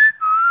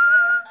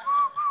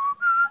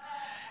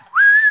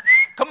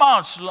 Come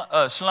on,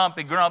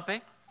 Slumpy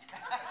Grumpy.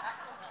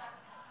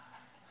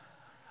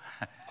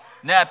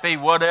 Nappy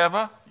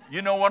whatever.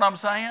 You know what I'm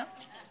saying?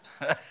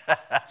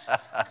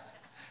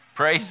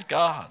 Praise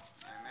God.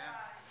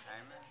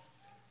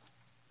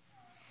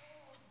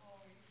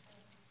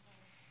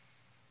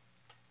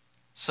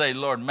 Say,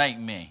 Lord, make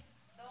me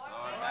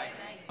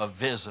a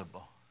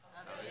visible,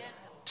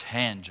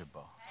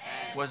 tangible.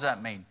 What does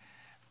that mean?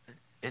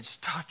 It's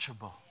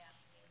touchable.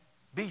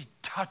 Be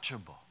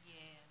touchable.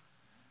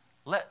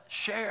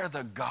 Share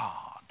the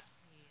God.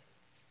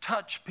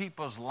 Touch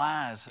people's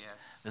lives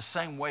the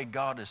same way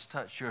God has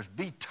touched yours.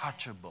 Be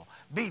touchable.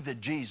 Be the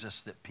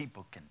Jesus that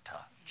people can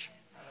touch.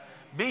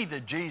 Be the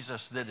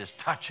Jesus that is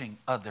touching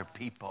other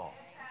people.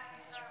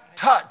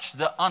 Touch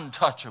the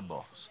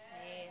untouchables.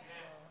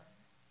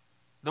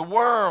 The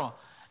world,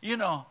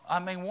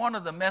 one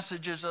of the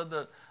messages of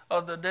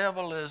the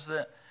devil is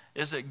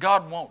that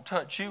God won't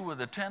touch you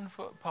with a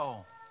 10-foot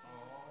pole.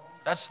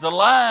 That's the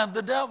lie of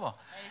the devil.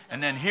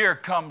 And then here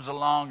comes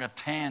along a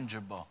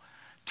tangible,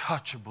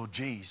 touchable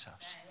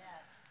Jesus.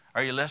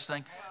 Are you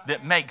listening?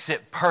 That makes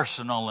it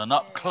personal and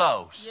up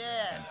close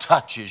and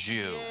touches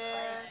you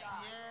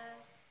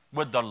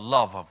with the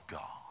love of God,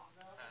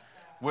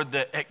 with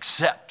the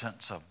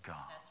acceptance of God.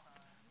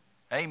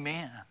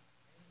 Amen.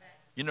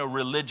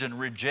 Religion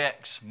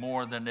rejects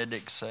more than it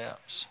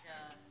accepts.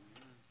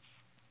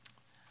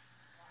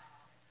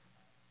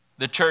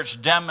 The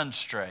church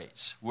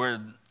demonstrates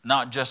we're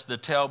not just the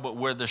tell, but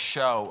we're the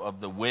show of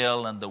the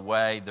will and the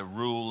way, the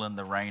rule and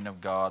the reign of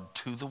God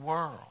to the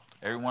world.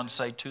 Everyone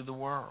say to the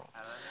world.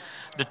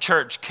 The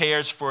church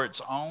cares for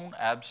its own,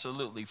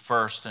 absolutely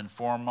first and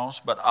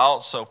foremost, but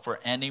also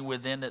for any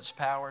within its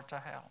power to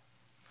help.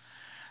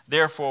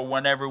 Therefore,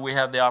 whenever we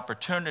have the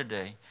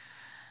opportunity,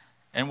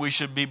 and we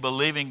should be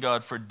believing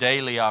God for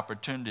daily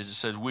opportunities, it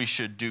says we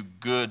should do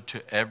good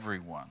to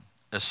everyone,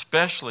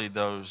 especially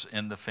those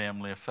in the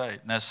family of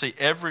faith. Now see,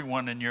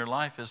 everyone in your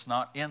life is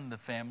not in the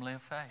family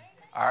of faith,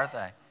 are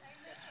they?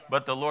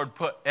 But the Lord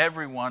put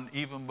everyone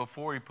even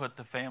before He put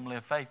the family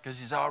of faith, because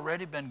He's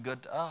already been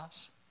good to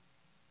us.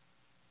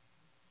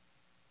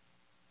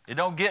 It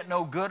don't get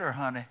no gooder,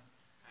 honey,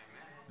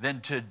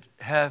 than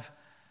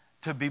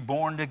to be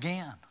born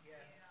again.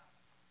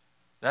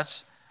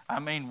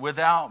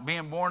 Without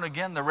being born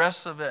again, the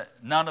rest of it,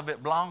 none of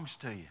it belongs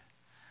to you.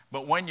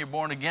 But when you're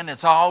born again,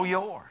 it's all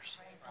yours.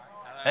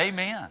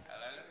 Amen.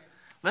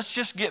 Let's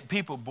just get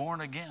people born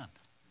again.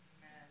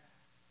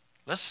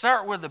 Let's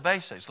start with the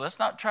basics. Let's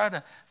not try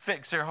to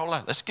fix their whole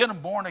life. Let's get them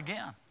born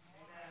again.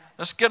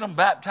 Let's get them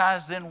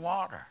baptized in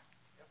water.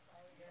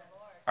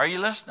 Are you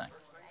listening?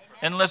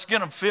 And let's get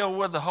them filled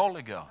with the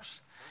Holy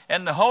Ghost.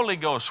 And the Holy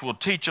Ghost will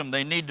teach them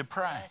they need to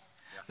pray.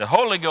 The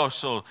Holy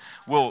Ghost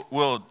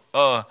will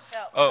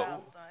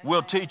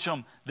teach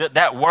them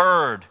that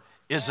word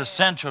is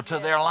essential to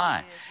their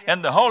life.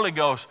 And the Holy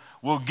Ghost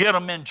will get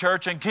them in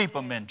church and keep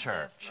them in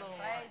church.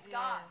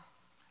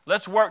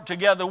 Let's work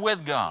together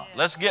with God.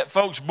 Let's get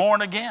folks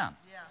born again.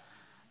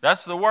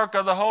 That's the work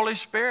of the Holy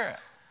Spirit.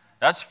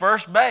 That's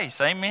first base.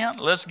 Amen.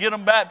 Let's get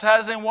them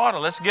baptized in water.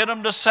 Let's get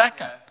them to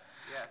second.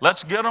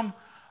 Let's get them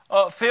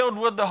filled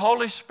with the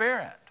Holy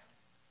Spirit.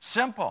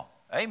 Simple.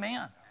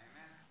 Amen.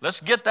 Let's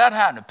get that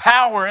happening.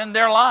 Power in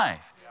their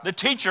life. The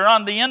teacher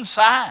on the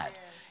inside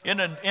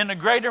in a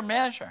greater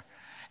measure.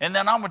 And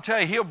then I'm going to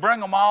tell you, He'll bring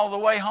them all the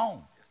way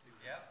home.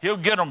 He'll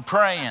get them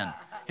praying.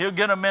 He'll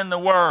get them in the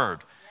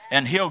Word.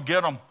 And He'll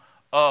get them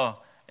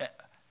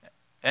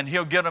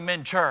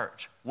in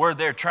church where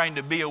they're trained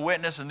to be a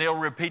witness, and they'll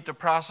repeat the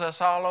process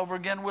all over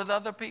again with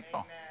other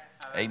people.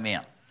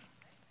 Amen.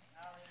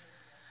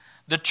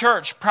 The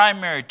church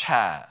primary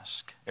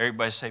task.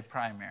 Everybody say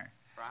primary.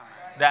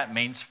 That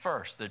means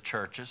first. The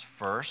church's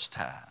first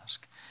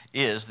task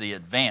is the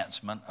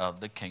advancement of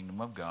the kingdom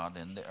of God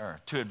in the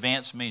earth. To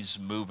advance means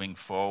moving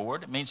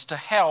forward. It means to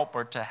help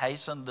or to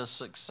hasten the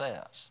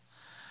success.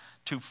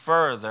 To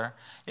further,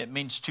 it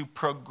means to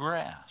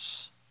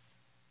progress.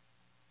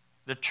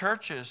 The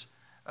church is,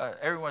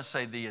 everyone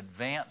say, the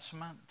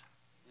advancement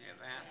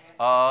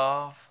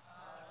of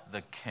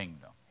the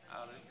kingdom.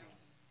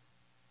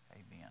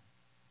 Amen.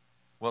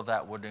 Well,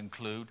 that would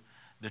include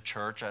the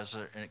church as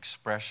an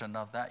expression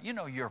of that. You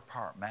know, your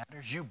part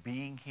matters. You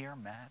being here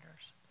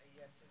matters.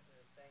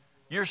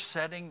 You're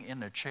sitting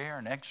in a chair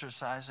and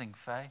exercising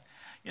faith.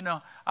 You know,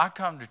 I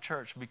come to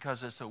church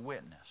because it's a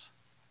witness.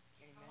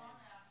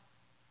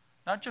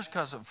 Not just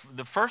because of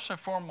the first and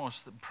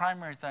foremost, the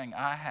primary thing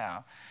I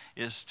have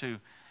is to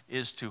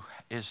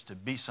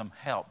be some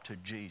help to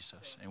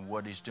Jesus in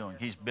what He's doing.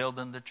 He's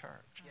building the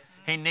church.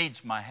 He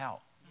needs my help.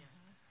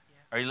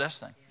 Are you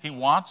listening? He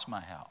wants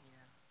my help.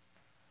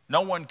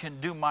 No one can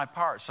do my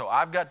part, so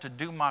I've got to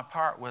do my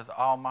part with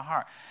all my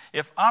heart.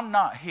 If I'm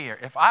not here,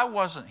 if I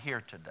wasn't here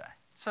today,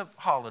 it's a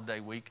holiday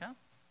weekend.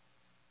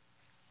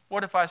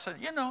 What if I said,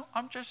 you know,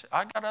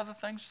 I got other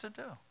things to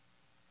do?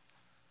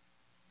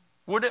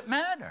 Would it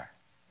matter?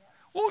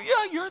 Well,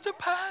 yeah, you're the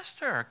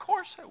pastor. Of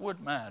course it would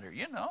matter,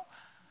 you know.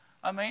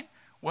 I mean,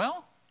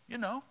 well, you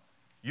know,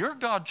 you're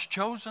God's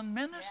chosen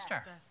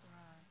minister. That's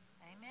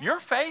right. Amen.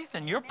 Your faith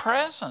and your Amen.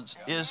 Presence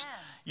is, Amen.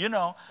 you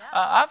know,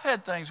 I've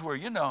had things where,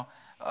 you know,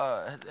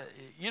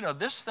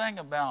 this thing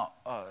about,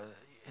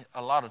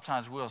 a lot of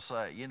times we'll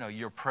say, you know,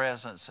 your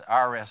presence,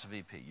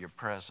 RSVP, your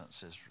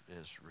presence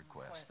is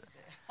requested.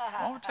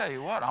 I want to tell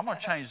you what, I'm going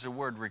to change the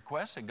word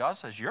requested. God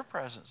says your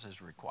presence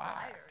is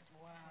required.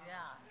 Yeah.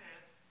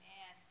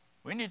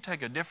 We need to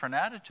take a different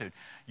attitude.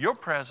 Your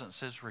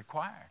presence is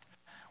required.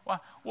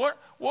 Well,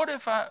 what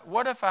if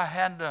I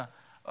had to,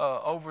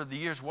 over the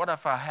years, what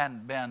if I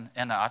hadn't been,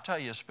 and I tell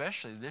you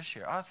especially this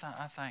year, I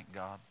thank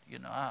God. You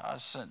know, I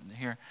was sitting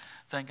here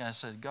thinking, I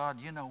said,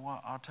 God, you know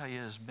what, I'll tell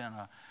you,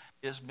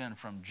 it's been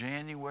from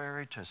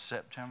January to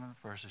September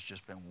 1st, it's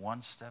just been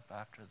one step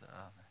after the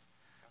other,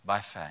 by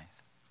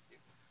faith.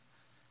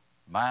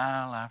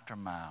 Mile after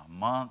mile,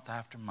 month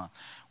after month,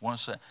 one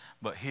step.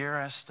 But here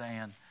I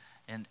stand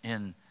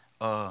in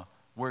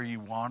where you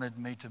wanted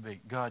me to be.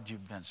 God,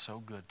 you've been so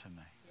good to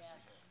me. Yes.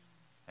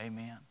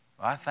 Amen.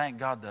 I thank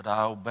God that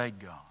I obeyed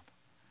God.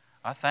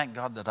 I thank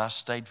God that I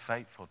stayed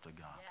faithful to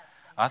God.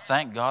 I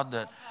thank God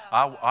that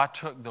I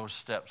took those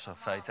steps of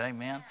faith.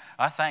 Amen.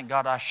 I thank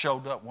God I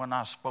showed up when I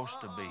was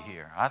supposed to be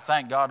here. I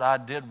thank God I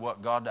did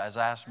what God has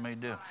asked me to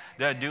do.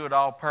 Did I do it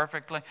all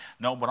perfectly?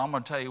 No, but I'm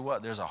going to tell you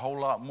what, there's a whole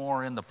lot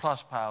more in the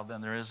plus pile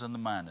than there is in the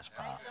minus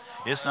pile.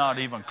 It's not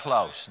even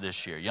close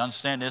this year. You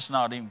understand? It's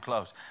not even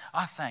close.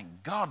 I thank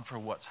God for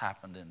what's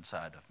happened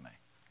inside of me.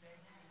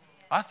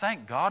 I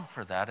thank God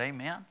for that.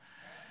 Amen.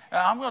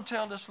 I'm going to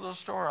tell this little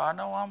story. I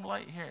know I'm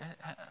late here,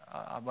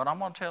 but I'm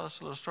going to tell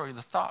this little story.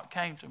 The thought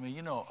came to me,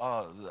 you know,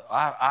 the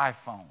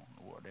iPhone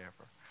or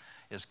whatever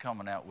is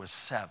coming out with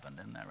 7.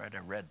 Isn't that right? I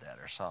read that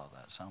or saw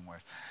that somewhere.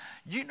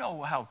 You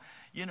know how,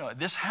 you know,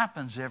 this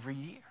happens every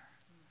year.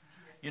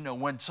 You know,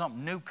 when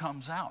something new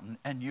comes out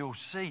and you'll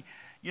see,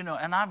 you know,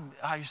 and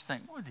I used to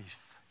think, what are these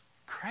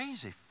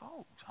crazy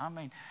folks? I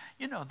mean,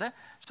 you know,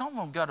 some of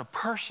them got a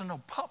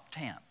personal pup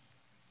tent.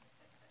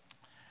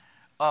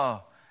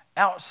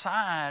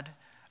 Outside,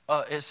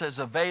 it says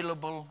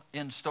available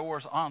in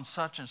stores on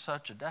such and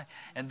such a day.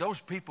 And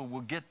those people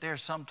will get there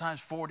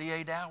sometimes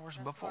 48 hours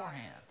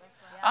beforehand.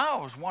 I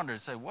always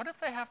wondered, say, what if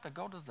they have to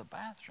go to the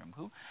bathroom?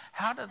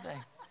 How do they?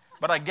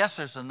 But I guess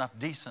there's enough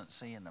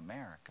decency in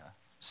America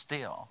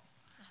still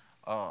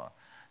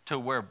to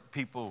where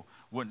people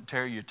wouldn't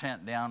tear your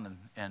tent down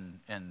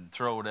and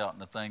throw it out in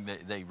the thing.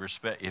 They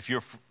respect. If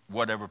you're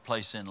whatever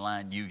place in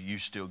line, you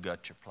still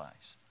got your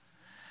place.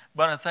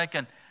 But I'm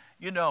thinking,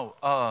 you know,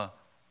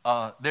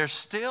 there's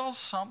still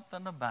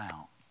something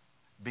about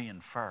being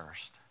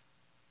first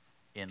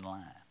in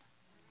line.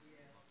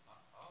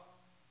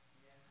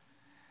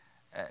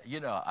 You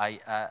know,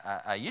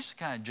 I used to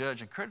kind of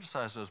judge and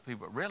criticize those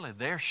people, but really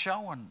they're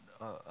showing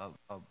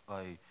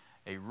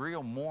a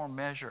real more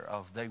measure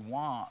of they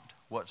want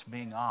what's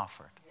being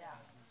offered.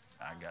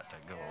 I got to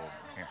go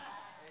over here.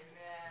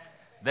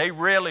 They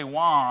really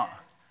want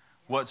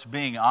what's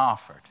being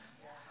offered.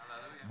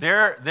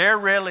 They're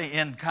really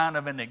in kind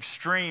of an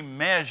extreme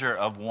measure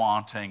of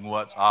wanting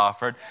what's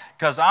offered,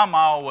 because I'm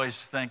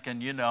always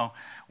thinking, you know,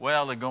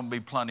 well, there's going to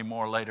be plenty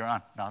more later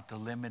on. Not the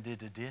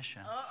limited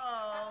editions.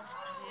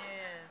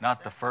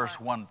 Not the first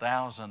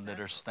 1,000 that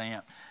are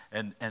stamped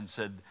and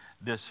said,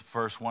 this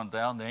first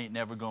 1,000, there ain't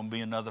never going to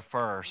be another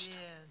first.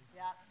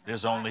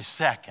 There's only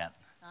second.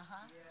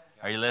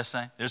 Are you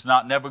listening? There's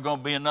never going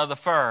to be another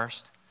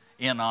first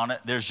in on it.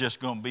 There's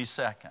just going to be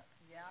second.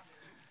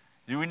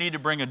 We need to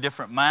bring a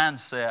different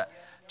mindset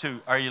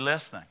to, are you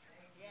listening?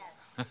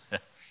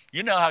 Yes.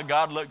 You know how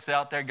God looks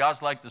out there?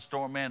 God's like the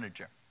store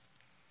manager.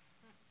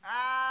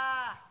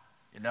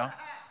 You know?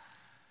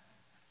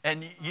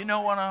 And you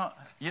know what,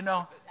 you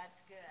know,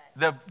 That's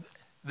good.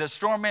 the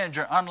store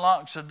manager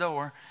unlocks the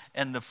door,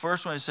 and the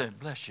first one he said,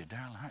 "Bless you,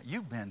 darling,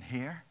 you've been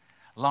here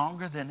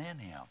longer than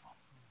any of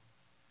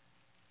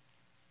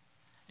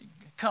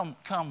them.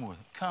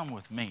 Come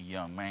with me,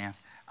 young man.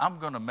 I'm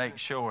going to make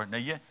sure." Now,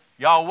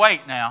 y'all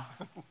wait now.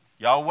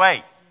 Y'all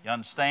wait. You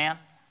understand?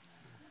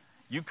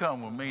 You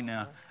come with me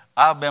now.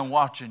 I've been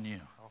watching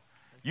you.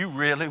 You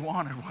really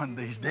wanted one of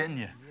these, didn't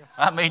you?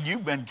 I mean,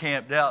 you've been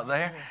camped out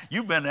there.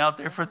 You've been out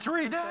there for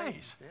 3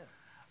 days.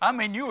 I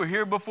mean, you were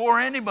here before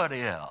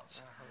anybody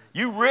else.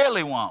 You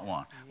really want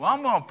one. Well,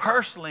 I'm going to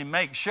personally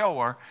make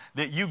sure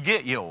that you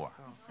get yours.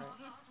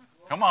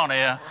 Come on,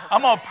 Ed.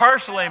 I'm going to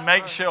personally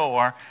make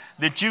sure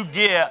that you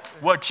get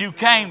what you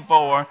came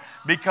for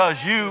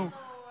because you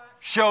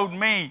showed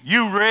me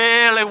you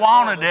really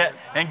wanted it.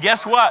 And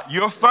guess what?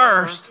 You're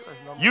first.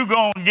 You're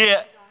going to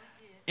get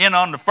in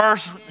on the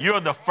first. You're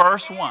the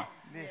first one.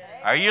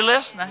 Are you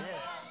listening?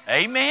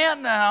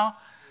 Amen now.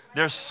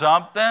 There's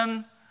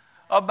something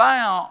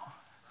about.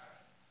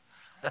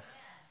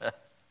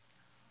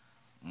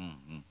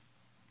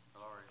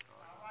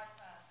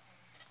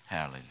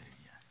 Hallelujah.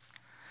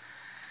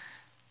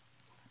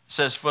 It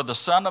says, "For the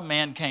Son of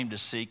Man came to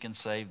seek and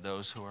save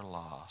those who are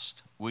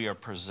lost." We are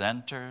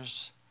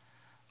presenters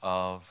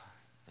of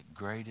the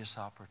greatest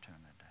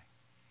opportunity.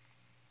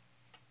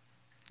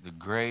 The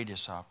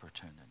greatest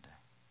opportunity.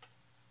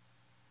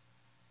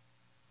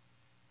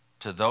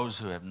 To those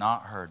who have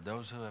not heard,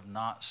 those who have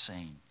not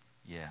seen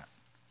yet.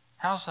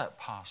 How's that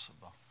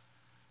possible?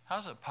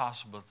 How's it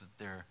possible that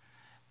they're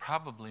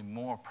probably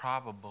more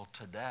probable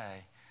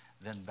today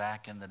than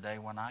back in the day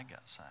when I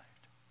got saved?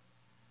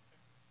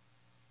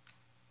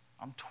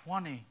 I'm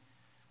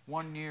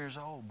 21 years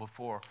old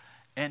before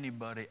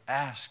anybody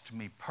asked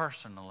me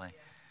personally,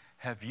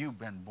 "Have you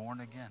been born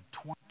again?"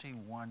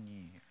 21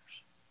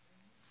 years.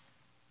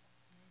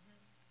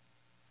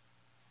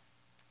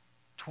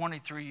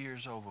 23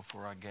 years old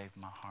before I gave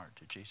my heart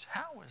to Jesus.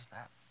 How is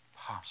that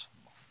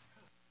possible?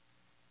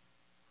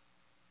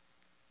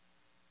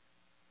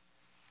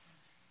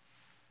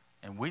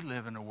 And we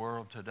live in a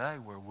world today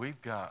where we've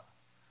got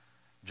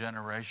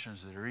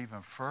generations that are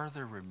even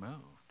further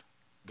removed.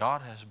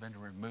 God has been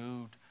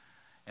removed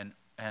and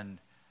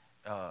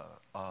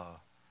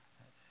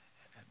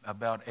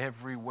about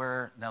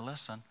everywhere. Now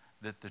listen,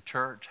 that the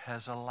church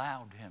has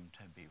allowed him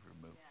to be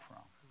removed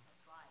from.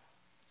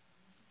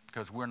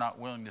 Because we're not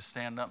willing to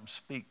stand up and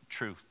speak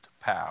truth to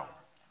power.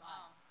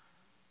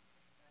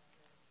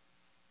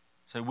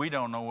 So we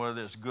don't know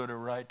whether it's good or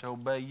right to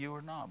obey you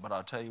or not. But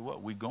I'll tell you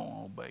what, we're going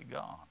to obey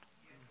God.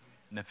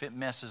 And if it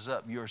messes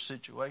up your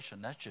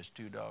situation, that's just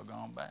too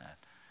doggone bad.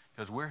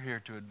 Because we're here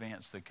to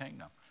advance the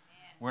kingdom.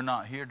 We're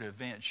not here to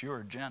advance your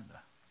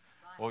agenda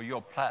or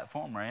your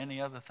platform or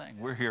any other thing.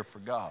 We're here for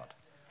God.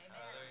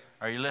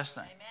 Are you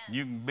listening? Amen.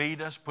 You can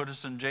beat us, put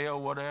us in jail,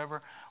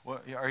 whatever.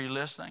 Well, are you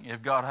listening?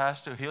 If God has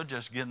to, he'll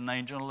just get an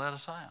angel and let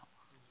us out.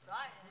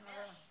 Right.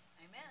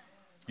 Amen.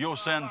 You'll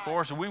send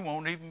for us and we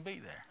won't even be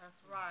there.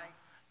 That's right.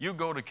 You'll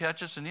go to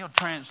catch us and he'll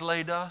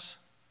translate us.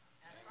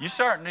 You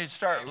need to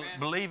start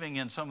believing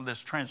in some of this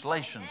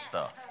translation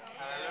stuff.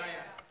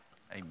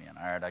 Amen.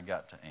 All right, I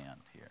got to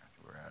end here.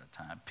 We're out of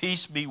time.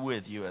 Peace be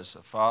with you as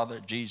the Father.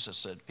 Jesus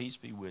said, "Peace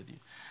be with you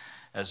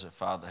as the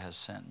Father has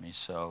sent me,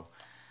 so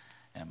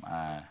am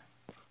I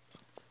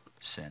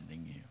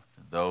sending you."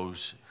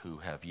 Those who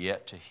have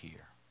yet to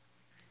hear,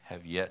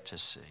 have yet to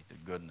see the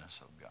goodness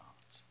of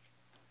God's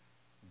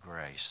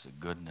grace, the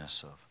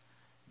goodness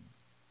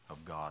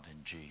of God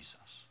in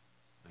Jesus,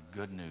 the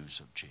good news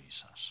of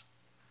Jesus.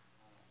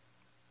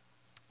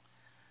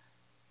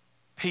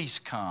 Peace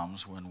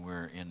comes when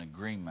we're in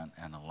agreement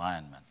and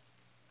alignment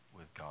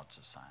with God's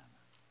assignment.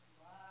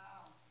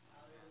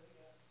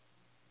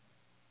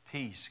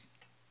 Peace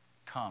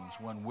comes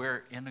when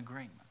we're in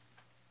agreement.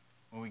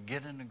 When we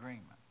get in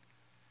agreement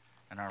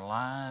and our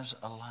lives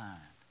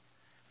align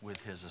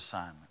with his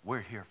assignment. We're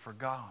here for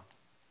God.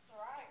 That's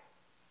right.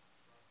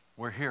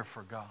 We're here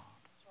for God.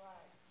 That's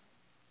right.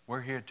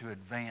 We're here to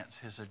advance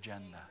his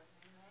agenda.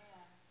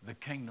 The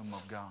kingdom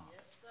of God.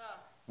 Yes, sir.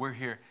 We're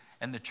here,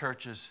 and the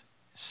church is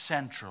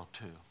central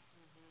to.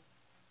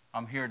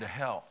 I'm here to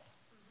help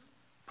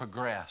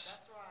progress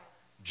That's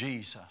right.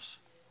 Jesus,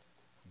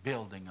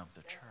 building of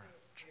the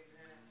church.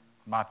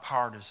 My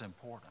part is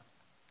important.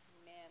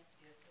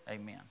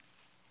 Amen.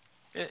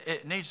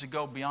 It needs to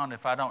go beyond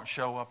if I don't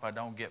show up, I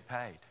don't get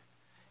paid.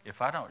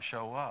 If I don't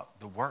show up,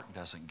 the work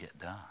doesn't get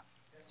done.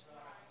 That's right.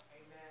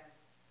 Amen.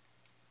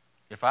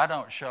 If I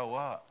don't show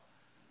up,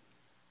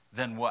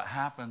 then what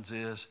happens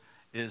is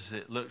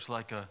it looks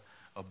like a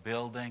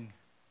building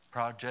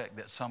project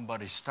that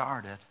somebody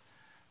started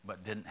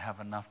but didn't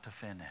have enough to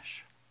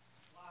finish.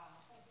 Wow.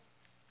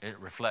 It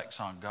reflects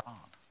on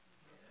God.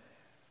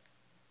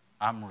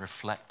 I'm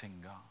reflecting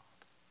God.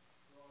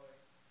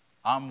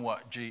 I'm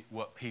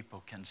what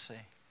people can see.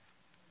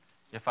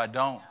 If I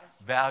don't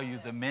value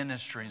the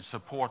ministry and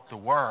support the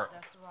work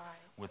That's right.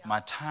 with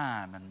my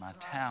time and my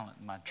talent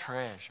and my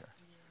treasure,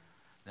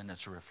 then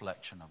it's a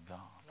reflection of God.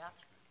 Yep.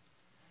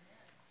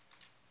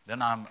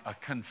 Then I'm a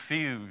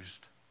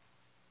confused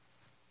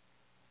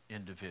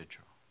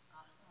individual.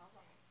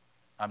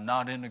 I'm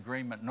not in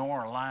agreement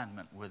nor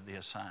alignment with the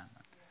assignment.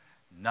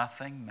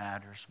 Nothing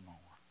matters more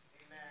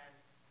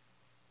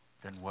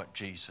than what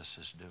Jesus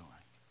is doing.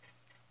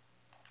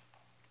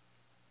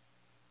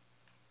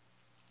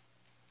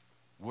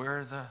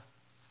 We're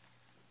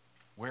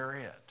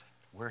it.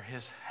 We're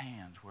His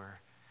hands. We're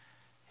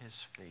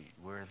His feet.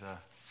 We're the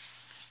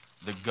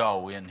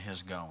go in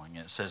His going.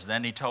 It says,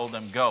 then He told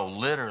them, go,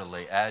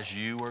 literally, as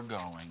you are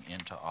going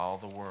into all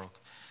the world.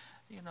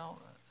 You know,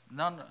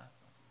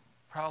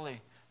 probably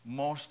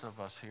most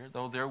of us here,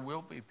 though there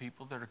will be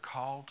people that are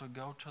called to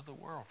go to the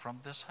world from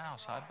this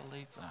house. I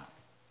believe that.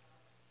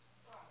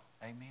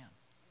 Amen.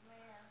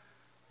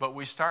 But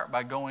we start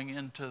by going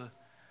into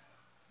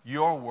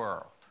your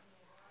world,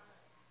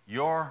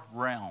 your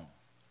realm,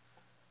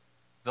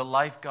 the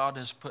life God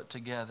has put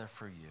together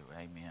for you.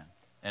 Amen.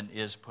 And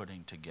is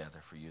putting together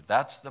for you.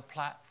 That's the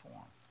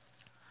platform.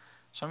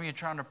 Some of you are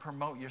trying to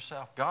promote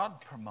yourself.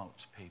 God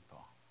promotes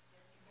people.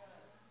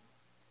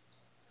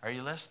 Are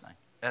you listening?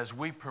 As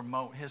we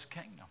promote His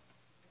kingdom,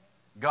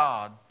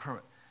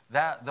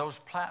 those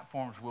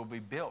platforms will be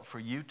built for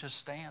you to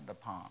stand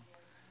upon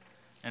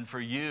and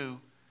for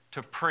you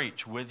to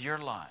preach with your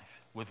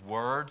life, with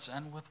words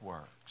and with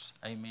works.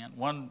 Amen.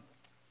 One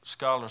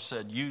scholar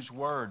said, use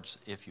words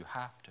if you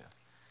have to.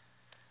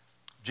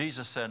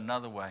 Jesus said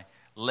another way,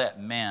 let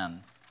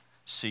men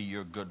see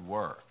your good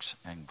works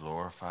and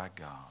glorify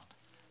God.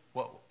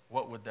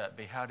 What would that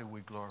be? How do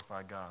we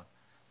glorify God?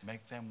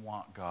 Make them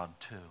want God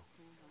too.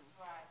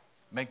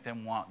 Make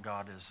them want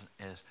God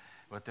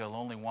but they'll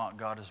only want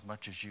God as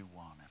much as you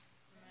want Him.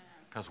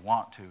 Because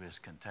want to is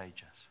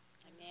contagious.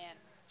 Amen.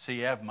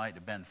 See, Ev might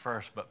have been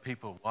first, but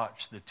people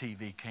watch the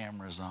TV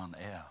cameras on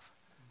Ev.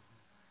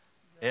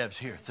 Ev's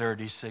here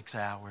 36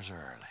 hours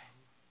early.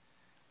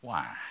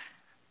 Why?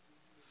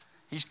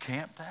 He's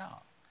camped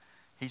out.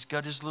 He's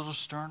got his little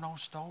sterno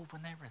stove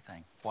and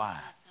everything.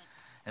 Why?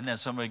 And then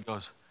somebody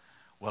goes,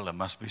 well, there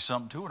must be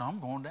something to it.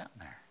 I'm going down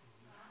there.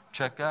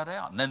 Check that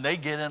out. And then they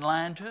get in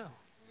line too.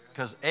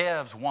 Because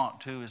Ev's want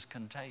to is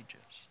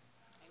contagious.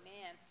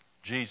 Amen.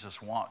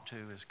 Jesus' want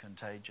to is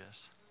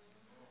contagious.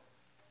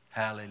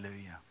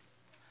 Hallelujah.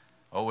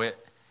 Oh, it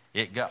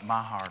got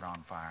my heart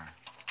on fire.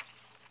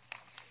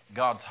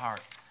 God's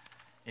heart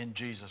in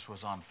Jesus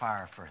was on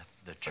fire for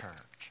the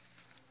church.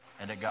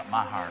 And it got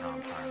my heart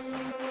on fire for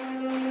it.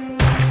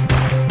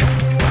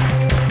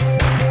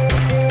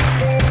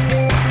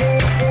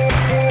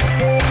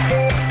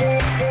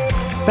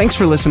 Thanks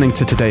for listening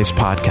to today's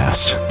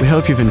podcast. We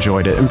hope you've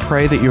enjoyed it and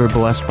pray that you are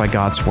blessed by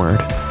God's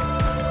Word.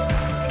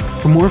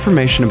 For more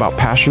information about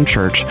Passion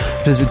Church,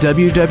 visit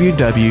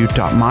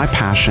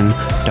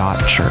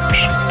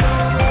www.mypassion.church.